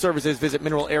full list of services, visit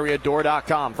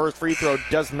mineralareadoor.com. First free throw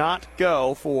does not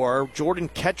go for Jordan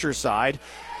catcher side,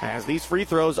 as these free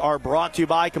throws are brought to you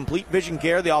by Complete Vision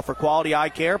Care. They offer quality eye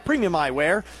care, premium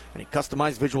eyewear, and a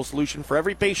customized visual solution for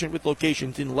every patient with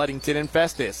locations in Leadington and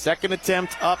Festus. Second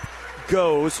attempt up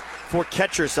goes for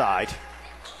catcher side.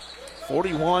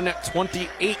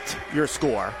 41-28 your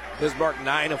score. Bismarck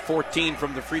 9 of 14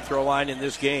 from the free throw line in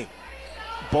this game.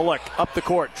 Bullock up the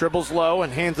court, dribbles low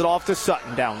and hands it off to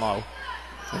Sutton down low.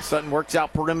 And Sutton works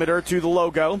out perimeter to the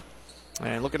logo.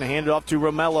 And looking to hand it off to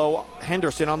Romello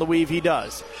Henderson on the weave, he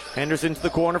does. Henderson to the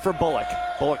corner for Bullock.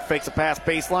 Bullock fakes a pass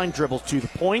baseline, dribbles to the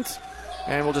point.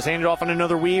 And we'll just hand it off on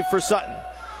another weave for Sutton.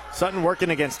 Sutton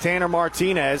working against Tanner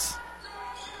Martinez.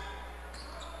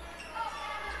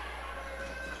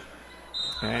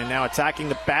 And now attacking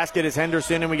the basket is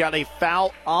Henderson, and we got a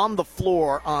foul on the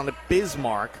floor on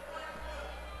Bismarck.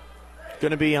 Going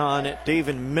to be on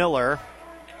David Miller.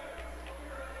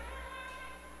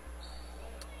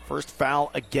 First foul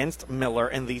against Miller,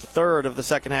 and the third of the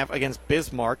second half against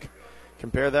Bismarck.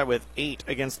 Compare that with 8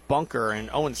 against Bunker, and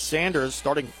Owen Sanders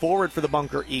starting forward for the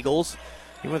Bunker Eagles.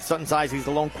 Even with Sutton's size, he's the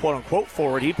lone quote-unquote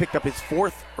forward. He picked up his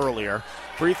 4th earlier.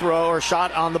 Free throw or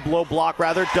shot on the blow block,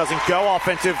 rather, doesn't go.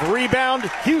 Offensive rebound.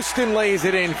 Houston lays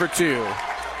it in for 2.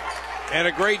 And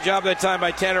a great job that time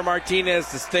by Tanner Martinez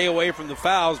to stay away from the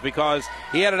fouls, because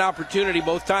he had an opportunity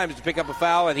both times to pick up a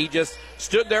foul, and he just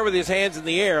stood there with his hands in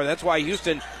the air. That's why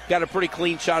Houston got a pretty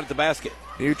clean shot at the basket.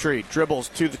 Butry dribbles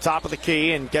to the top of the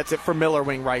key and gets it for Miller,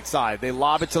 wing right side. They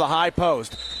lob it to the high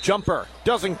post. Jumper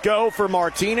doesn't go for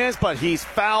Martinez, but he's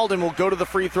fouled and will go to the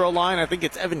free throw line. I think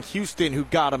it's Evan Houston who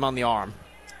got him on the arm.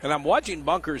 And I'm watching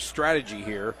Bunker's strategy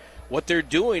here. What they're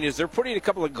doing is they're putting a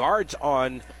couple of guards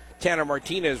on Tanner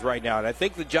Martinez right now, and I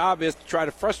think the job is to try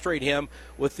to frustrate him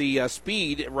with the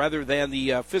speed rather than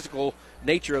the physical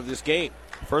nature of this game.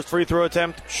 First free throw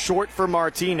attempt short for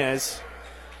Martinez,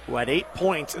 who had 8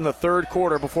 points in the third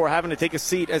quarter before having to take a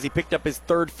seat as he picked up his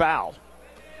 3rd foul.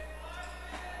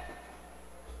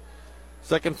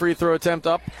 Second free throw attempt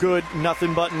up, good,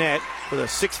 nothing but net for the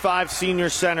 6'5 senior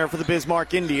center for the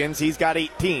Bismarck Indians. He's got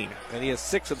 18. And he has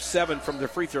 6 of 7 from the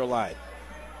free throw line.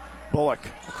 Bullock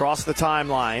across the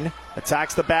timeline,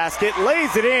 attacks the basket,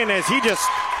 lays it in as he just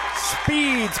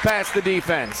speeds past the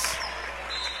defense.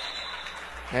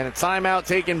 And a timeout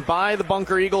taken by the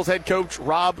Bunker Eagles head coach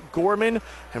Rob Gorman.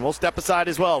 And we'll step aside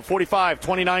as well.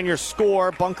 45-29 your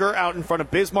score. Bunker out in front of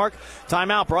Bismarck.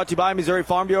 Timeout brought to you by Missouri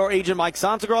Farm Bureau agent Mike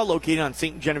Sansegraw, located on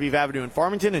St. Genevieve Avenue in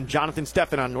Farmington, and Jonathan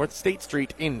Steffen on North State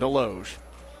Street in Deloge.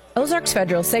 Ozarks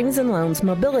Federal Savings and Loans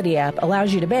Mobility app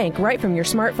allows you to bank right from your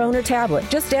smartphone or tablet.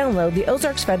 Just download the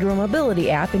Ozarks Federal Mobility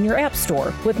app in your app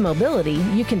store. With Mobility,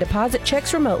 you can deposit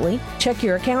checks remotely, check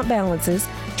your account balances,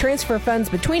 transfer funds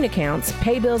between accounts,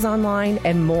 pay bills online,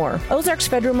 and more. Ozarks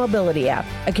Federal Mobility app,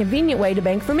 a convenient way to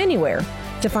bank from anywhere.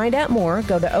 To find out more,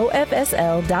 go to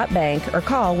ofsl.bank or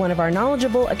call one of our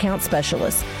knowledgeable account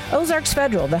specialists. Ozarks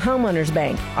Federal, the homeowner's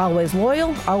bank. Always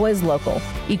loyal, always local.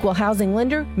 Equal housing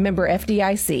lender, member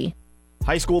FDIC.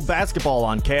 High school basketball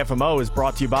on KFMO is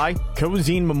brought to you by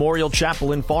Cozine Memorial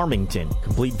Chapel in Farmington,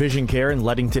 Complete Vision Care in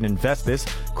Leadington and Festus,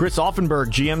 Chris Offenberg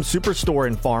GM Superstore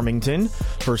in Farmington,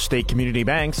 First State Community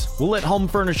Banks, Willett Home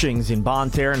Furnishings in Bonne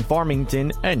Terre and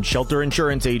Farmington, and Shelter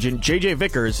Insurance Agent JJ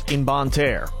Vickers in Bonne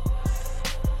Terre.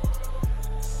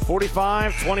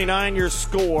 45-29 your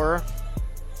score.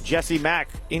 Jesse Mack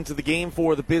into the game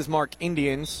for the Bismarck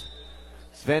Indians.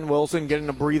 Sven Wilson getting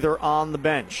a breather on the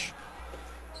bench.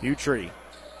 Butry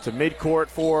To midcourt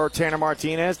for Tanner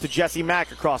Martinez, to Jesse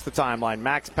Mack across the timeline.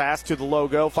 Mack's pass to the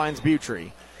logo finds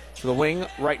Butry. To the wing,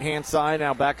 right-hand side,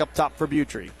 now back up top for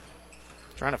Butry.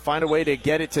 Trying to find a way to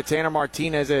get it to Tanner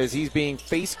Martinez as he's being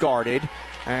face-guarded.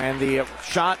 And the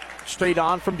shot straight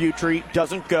on from Butry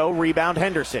doesn't go. Rebound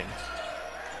Henderson.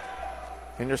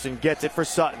 Henderson gets it for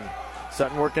Sutton.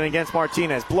 Sutton working against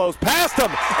Martinez. Blows past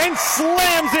him and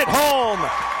slams it home.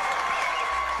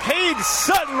 Cade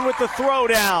Sutton with the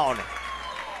throwdown.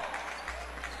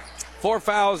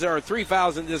 3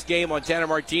 fouls in this game on Tanner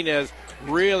Martinez.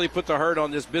 Really put the hurt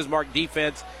on this Bismarck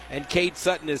defense, and Cade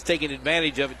Sutton is taking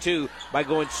advantage of it too by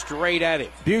going straight at it.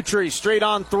 Butry straight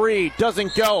on three,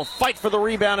 doesn't go. Fight for the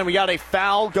rebound, and we got a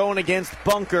foul going against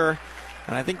Bunker.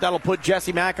 And I think that'll put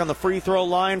Jesse Mack on the free throw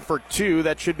line for 2.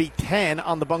 That should be 10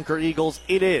 on the Bunker Eagles.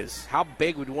 It is. How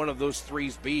big would one of those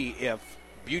threes be if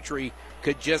Butry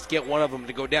could just get one of them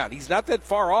to go down? He's not that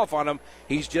far off on him.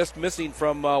 He's just missing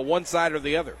from one side or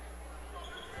the other.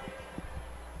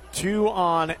 2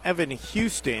 on Evan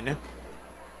Houston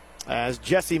as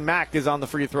Jesse Mack is on the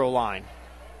free throw line.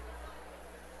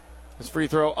 His free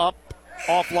throw up,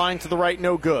 offline to the right,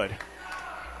 no good.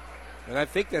 And I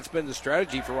think that's been the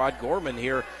strategy for Rod Gorman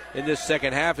here in this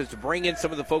second half, is to bring in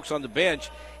some of the folks on the bench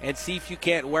and see if you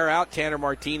can't wear out Tanner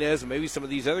Martinez and maybe some of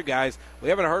these other guys. We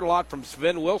haven't heard a lot from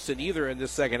Sven Wilson either in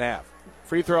this second half.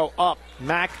 Free throw up,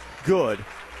 Mack good.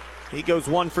 He goes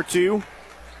 1 for 2.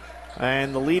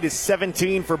 And the lead is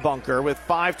 17 for Bunker with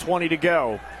 5:20 to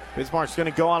go. Bismarck's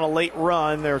going to go on a late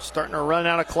run. They're starting to run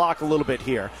out of clock a little bit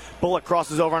here. Bullock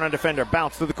crosses over on a defender.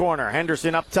 Bounce to the corner.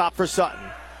 Henderson up top for Sutton.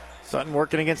 Sutton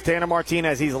working against Tanner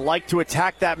Martinez. He's liked to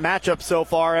attack that matchup so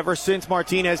far ever since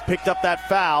Martinez picked up that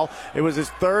foul. It was his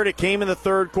third. It came in the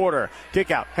third quarter.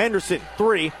 Kick out. Henderson,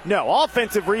 3. No.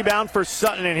 Offensive rebound for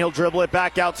Sutton, and he'll dribble it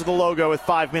back out to the logo with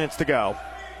 5 minutes to go.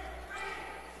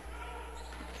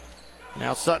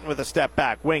 Now Sutton with a step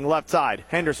back. Wing left side.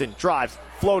 Henderson drives.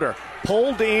 Floater.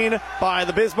 Pulled in by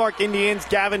the Bismarck Indians,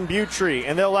 Gavin Butry.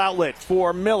 And they'll outlet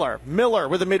for Miller. Miller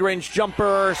with a mid-range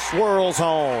jumper. Swirls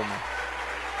home.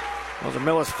 Those are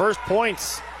Miller's first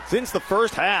points since the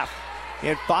first half. He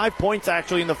had 5 points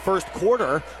actually in the first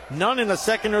quarter. None in the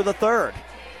second or the third.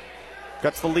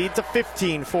 Cuts the lead to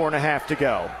 15. 4.5 to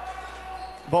go.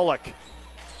 Bullock.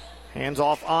 Hands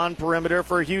off on perimeter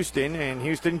for Houston, and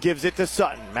Houston gives it to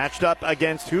Sutton. Matched up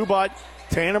against who but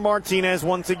Tanner Martinez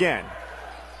once again.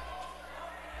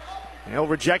 He'll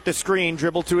reject the screen,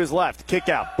 dribble to his left. Kick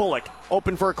out. Bullock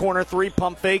open for a corner 3,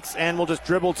 pump fakes, and will just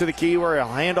dribble to the key where he'll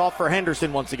hand off for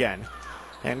Henderson once again.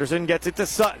 Henderson gets it to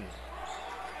Sutton.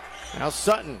 Now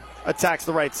Sutton attacks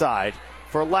the right side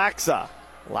for Laxa.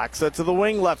 Laxa to the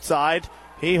wing left side.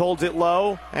 He holds it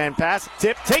low, and pass,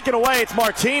 tip, taken away. It's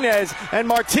Martinez, and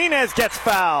Martinez gets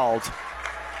fouled.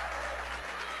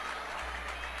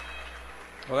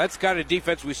 Well, that's the kind of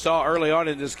defense we saw early on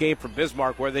in this game from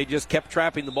Bismarck, where they just kept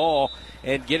trapping the ball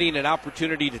and getting an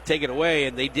opportunity to take it away,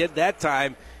 and they did that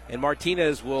time, and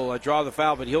Martinez will draw the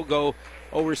foul, but he'll go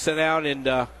over, sit down,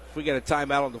 and we got a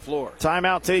timeout on the floor.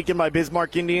 Timeout taken by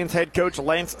Bismarck Indians head coach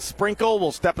Lance Sprinkle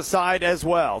will step aside as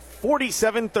well.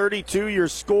 47-32 your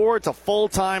score. It's a full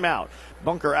timeout.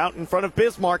 Bunker out in front of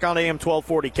Bismarck on AM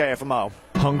 1240 KFMO.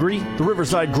 Hungry? The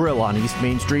Riverside Grill on East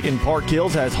Main Street in Park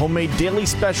Hills has homemade daily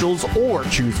specials, or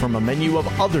choose from a menu of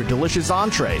other delicious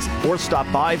entrees, or stop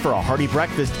by for a hearty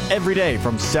breakfast every day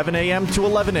from 7 a.m. to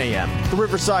 11 a.m. The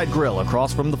Riverside Grill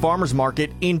across from the Farmers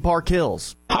Market in Park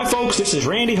Hills. Hi folks, this is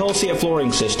Randy Hulsey at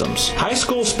Flooring Systems. High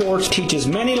school sports teaches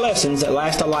many lessons that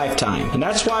last a lifetime, and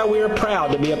that's why we are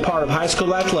proud to be a part of high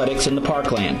school athletics in the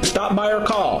Parkland. Stop by or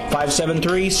call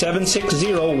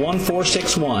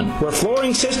 573-760-1461. We're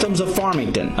Flooring Systems of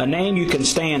Farmington, a name you can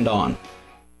stand on.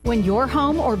 When your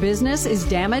home or business is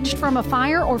damaged from a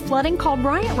fire or flooding, call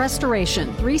Bryant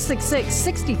Restoration,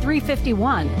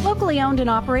 366-6351. Locally owned and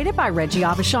operated by Reggie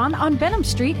Avishon on Benham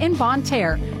Street in Bonne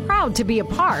Terre. Proud to be a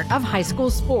part of high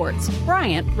school sports.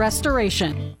 Bryant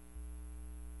Restoration.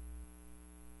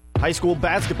 High school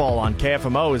basketball on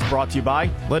KFMO is brought to you by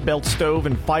Lead Belt Stove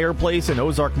and Fireplace and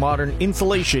Ozark Modern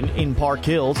Insulation in Park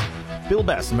Hills. Bill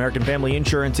Best, American Family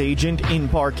Insurance Agent in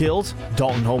Park Hills,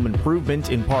 Dalton Home Improvement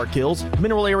in Park Hills,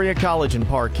 Mineral Area College in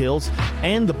Park Hills,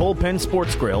 and the Bullpen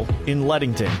Sports Grill in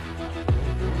Leadington.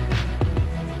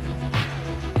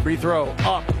 Free throw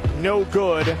up, no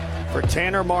good for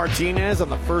Tanner Martinez on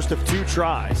the first of 2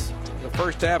 tries. In the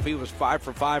first half, he was 5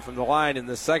 for 5 from the line. In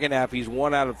the second half, he's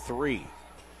 1 out of 3.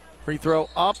 Free throw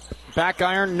up, back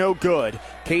iron, no good.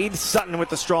 Cade Sutton with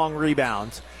the strong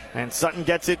rebound. And Sutton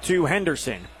gets it to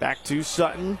Henderson. Back to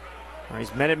Sutton.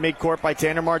 He's met at midcourt by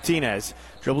Tanner Martinez.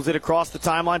 Dribbles it across the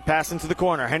timeline, pass into the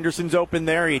corner. Henderson's open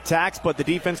there. He attacks, but the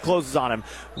defense closes on him.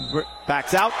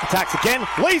 Backs out, attacks again,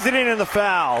 lays it in the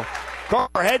foul.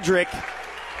 Carter Hedrick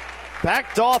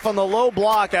backed off on the low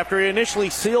block after he initially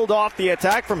sealed off the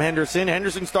attack from Henderson.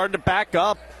 Henderson started to back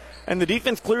up, and the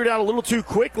defense cleared out a little too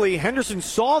quickly. Henderson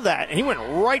saw that, and he went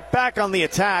right back on the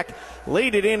attack,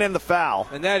 laid it in the foul.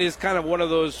 And that is kind of one of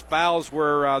those fouls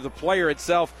where the player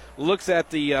itself looks at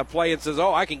the play and says,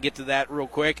 oh, I can get to that real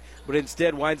quick, but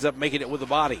instead winds up making it with the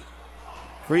body.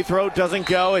 Free throw doesn't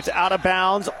go. It's out of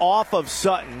bounds off of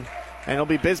Sutton. And it'll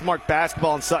be Bismarck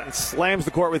basketball, and Sutton slams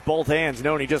the court with both hands,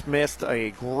 knowing he just missed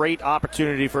a great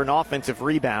opportunity for an offensive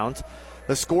rebound.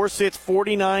 The score sits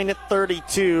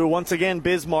 49-32. Once again,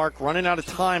 Bismarck running out of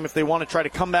time if they want to try to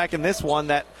come back in this one.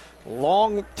 That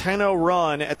long 10-0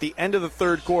 run at the end of the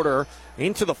third quarter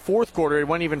into the fourth quarter. It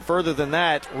went even further than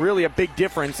that. Really a big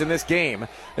difference in this game.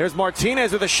 There's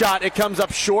Martinez with a shot. It comes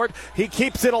up short. He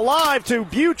keeps it alive to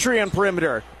Butry on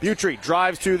perimeter. Butry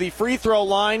drives to the free throw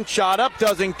line. Shot up,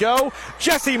 doesn't go.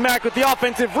 Jesse Mack with the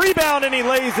offensive rebound, and he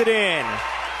lays it in.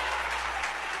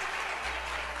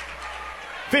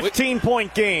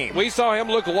 15-point game. We saw him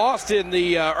look lost in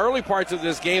the early parts of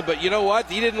this game, but you know what?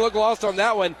 He didn't look lost on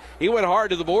that one. He went hard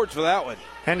to the boards for that one.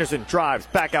 Henderson drives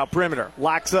back out perimeter.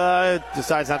 Laxa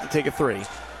decides not to take a three.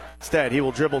 Instead, he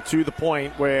will dribble to the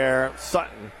point where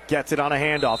Sutton gets it on a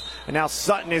handoff. And now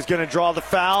Sutton is going to draw the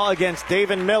foul against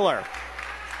David Miller.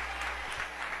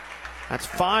 That's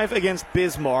 5 against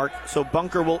Bismarck, so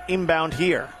Bunker will inbound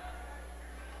here.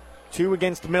 2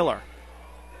 against Miller.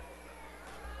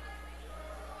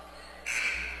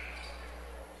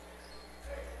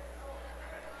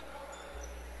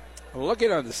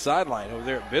 Looking on the sideline over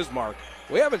there at Bismarck,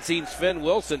 we haven't seen Sven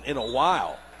Wilson in a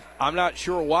while. I'm not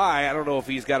sure why. I don't know if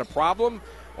he's got a problem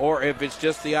or if it's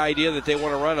just the idea that they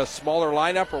want to run a smaller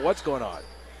lineup or what's going on.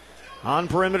 On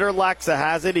perimeter, Laxa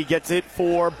has it. He gets it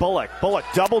for Bullock. Bullock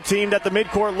double-teamed at the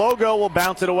midcourt logo. Will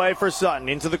bounce it away for Sutton.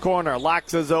 Into the corner.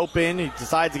 Laxa's open. He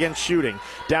decides against shooting.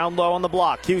 Down low on the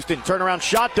block. Houston, turnaround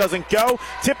shot doesn't go.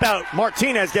 Tip out.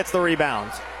 Martinez gets the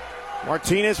rebounds.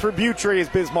 Martinez for Butry as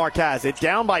Bismarck has it.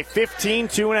 Down by 15,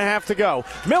 2.5 to go.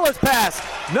 Miller's pass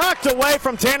knocked away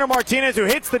from Tanner Martinez, who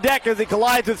hits the deck as he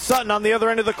collides with Sutton on the other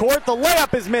end of the court. The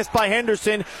layup is missed by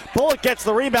Henderson. Bullock gets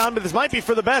the rebound, but this might be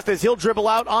for the best as he'll dribble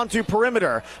out onto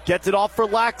perimeter. Gets it off for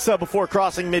Laxa before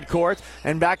crossing midcourt,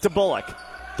 and back to Bullock.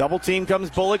 Double team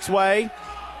comes Bullock's way.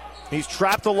 He's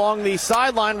trapped along the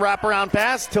sideline, wraparound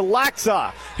pass to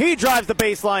Laxa. He drives the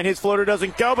baseline. His floater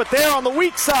doesn't go, but there on the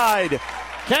weak side,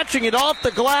 catching it off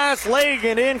the glass, laying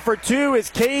it in for 2 is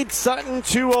Cade Sutton.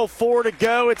 2:04 to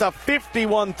go. It's a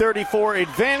 51-34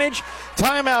 advantage.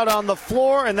 Timeout on the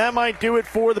floor, and that might do it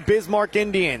for the Bismarck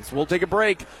Indians. We'll take a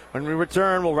break. When we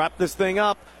return, we'll wrap this thing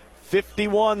up.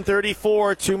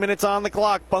 51-34, 2 minutes on the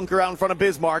clock. Bunker out in front of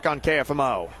Bismarck on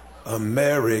KFMO.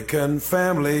 American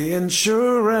Family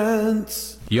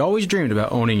Insurance. You always dreamed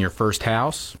about owning your first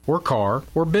house, or car,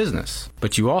 or business,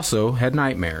 but you also had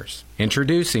nightmares.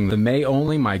 Introducing the May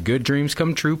Only My Good Dreams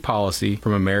Come True policy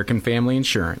from American Family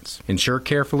Insurance. Insure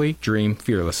carefully, dream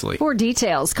fearlessly. For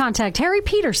details, contact Harry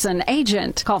Peterson,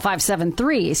 agent. Call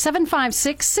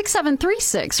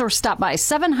 573-756-6736 or stop by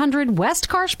 700 West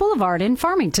Karsh Boulevard in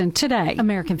Farmington today.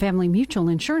 American Family Mutual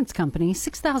Insurance Company,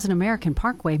 6000 American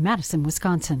Parkway, Madison,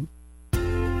 Wisconsin.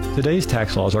 Today's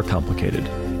tax laws are complicated.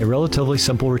 A relatively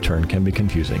simple return can be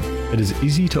confusing. It is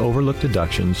easy to overlook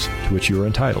deductions to which you are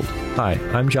entitled. Hi,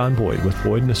 I'm John Boyd with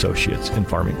Boyd & Associates in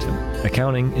Farmington.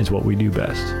 Accounting is what we do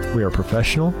best. We are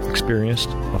professional, experienced,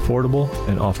 affordable,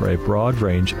 and offer a broad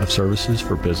range of services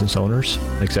for business owners,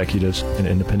 executives, and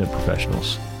independent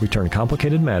professionals. We turn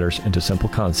complicated matters into simple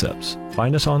concepts.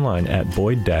 Find us online at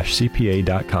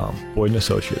boyd-cpa.com. Boyd &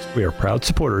 Associates. We are proud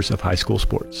supporters of high school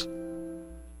sports.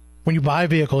 When you buy a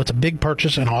vehicle, it's a big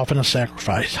purchase and often a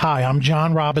sacrifice. Hi, I'm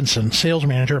John Robinson, sales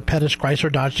manager at Pettis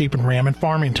Chrysler Dodge Jeep and Ram in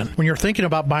Farmington. When you're thinking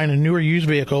about buying a new or used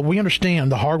vehicle, we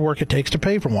understand the hard work it takes to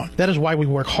pay for one. That is why we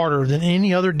work harder than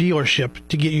any other dealership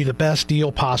to get you the best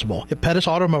deal possible. At Pettis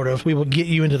Automotive, we will get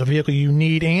you into the vehicle you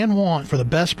need and want for the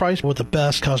best price with the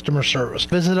best customer service.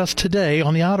 Visit us today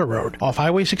on the Outer Road off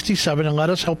Highway 67 and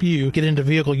let us help you get into the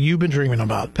vehicle you've been dreaming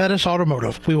about. Pettis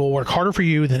Automotive, we will work harder for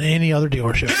you than any other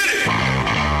dealership.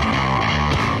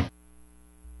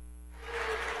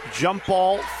 Jump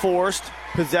ball forced,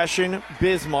 possession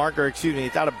Bismarck,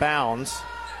 it's out of bounds.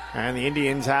 And the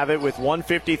Indians have it with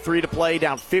 1:53 to play,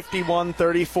 down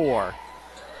 51-34.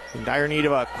 In dire need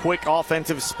of a quick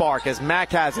offensive spark as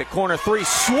Mack has it. Corner 3,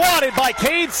 swatted by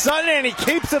Cade Sutton, and he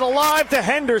keeps it alive to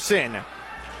Henderson.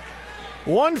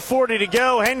 1:40 to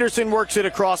go. Henderson works it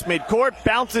across midcourt,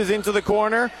 bounces into the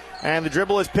corner, and the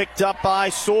dribble is picked up by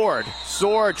Sword.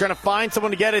 Sword trying to find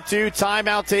someone to get it to.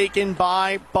 Timeout taken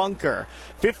by Bunker.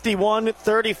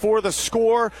 51-34 the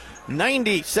score.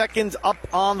 90 seconds up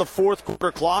on the fourth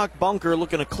quarter clock. Bunker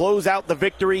looking to close out the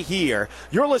victory here.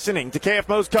 You're listening to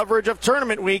KFMO's coverage of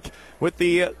Tournament Week with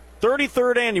the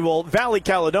 33rd Annual Valley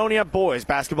Caledonia Boys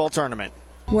Basketball Tournament.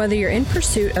 Whether you're in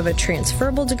pursuit of a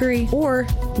transferable degree or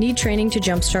need training to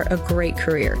jumpstart a great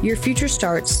career, your future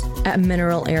starts at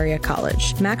Mineral Area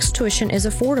College. Max tuition is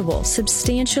affordable,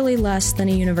 substantially less than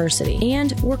a university,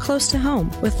 and we're close to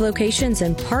home with locations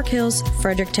in Park Hills,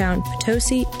 Fredericktown,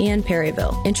 Potosi, and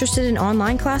Perryville. Interested in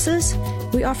online classes?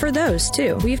 We offer those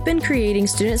too. We've been creating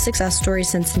student success stories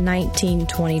since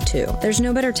 1922. There's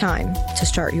no better time to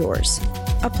start yours.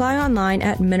 Apply online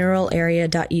at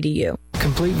mineralarea.edu.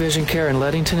 Complete Vision Care in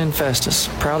Leadington and Festus,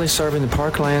 proudly serving the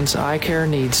Parkland's eye care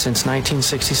needs since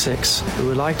 1966. We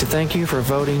would like to thank you for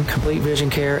voting Complete Vision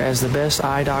Care as the best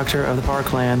eye doctor of the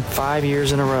Parkland 5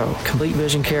 years in a row. Complete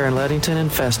Vision Care in Leadington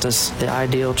and Festus, the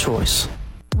ideal choice.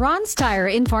 Ron's Tire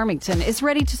in Farmington is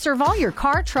ready to serve all your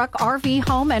car, truck, RV,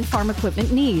 home, and farm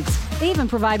equipment needs. They even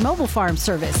provide mobile farm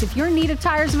service. If you're in need of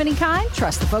tires of any kind,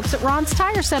 trust the folks at Ron's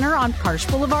Tire Center on Karsh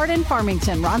Boulevard in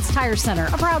Farmington. Ron's Tire Center,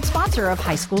 a proud sponsor of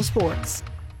high school sports.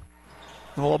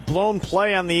 Well, a blown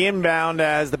play on the inbound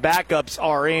as the backups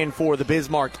are in for the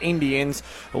Bismarck Indians.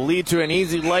 Will lead to an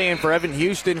easy lay-in for Evan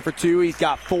Houston for two. He's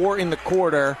got 4 in the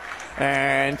quarter.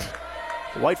 And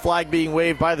white flag being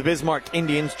waved by the Bismarck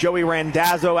Indians. Joey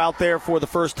Randazzo out there for the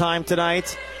first time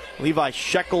tonight. Levi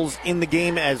Shekels in the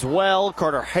game as well.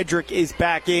 Carter Hedrick is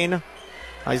back in.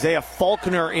 Isaiah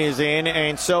Faulkner is in,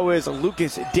 and so is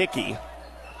Lucas Dickey.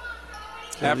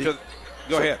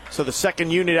 Go ahead. So the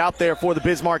second unit out there for the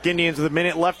Bismarck Indians with a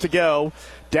minute left to go.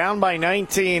 Down by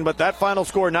 19, but that final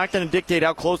score not going to dictate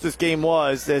how close this game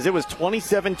was, as it was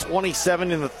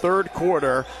 27-27 in the third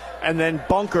quarter, and then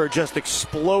Bunker just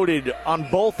exploded on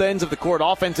both ends of the court,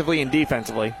 offensively and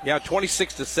defensively. Yeah,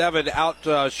 26-7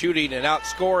 out shooting and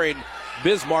outscoring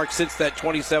Bismarck since that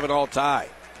 27-all tie.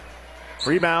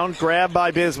 Rebound grabbed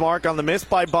by Bismarck on the miss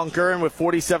by Bunker, and with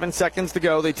 47 seconds to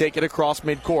go, they take it across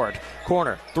midcourt.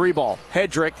 Corner, 3-ball,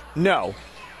 Hedrick, no.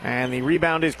 And the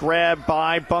rebound is grabbed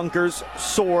by Bunker's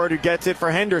Sword, who gets it for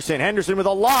Henderson. Henderson with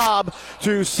a lob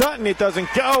to Sutton. It doesn't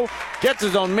go. Gets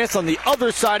his own miss on the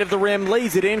other side of the rim.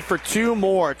 Lays it in for 2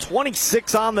 more.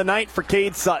 26 on the night for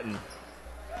Cade Sutton.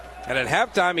 And at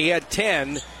halftime, he had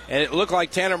 10, and it looked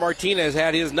like Tanner Martinez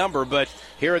had his number. But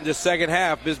here in the second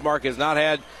half, Bismarck has not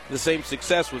had the same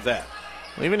success with that.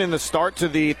 Even in the start to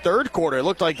the third quarter, it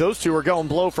looked like those two were going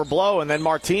blow for blow, and then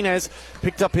Martinez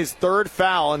picked up his third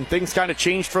foul, and things kind of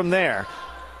changed from there.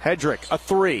 Hedrick, a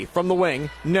 3 from the wing,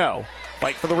 no.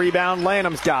 Fight for the rebound,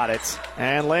 Lanham's got it,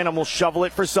 and Lanham will shovel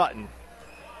it for Sutton.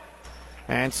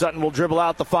 And Sutton will dribble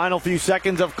out the final few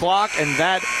seconds of clock, and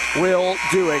that will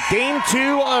do it. Game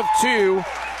 2 of 2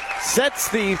 sets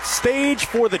the stage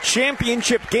for the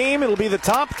championship game. It'll be the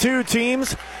top 2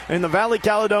 teams in the Valley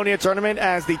Caledonia tournament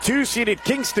as the 2-seeded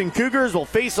Kingston Cougars will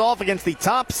face off against the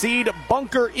top seed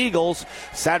Bunker Eagles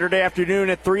Saturday afternoon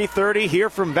at 3:30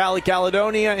 here from Valley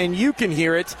Caledonia, and you can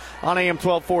hear it on AM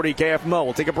 1240 KFMO.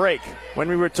 We'll take a break. When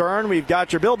we return, we've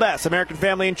got your Bill Bass American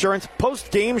Family Insurance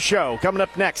post-game show coming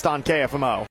up next on KFMO.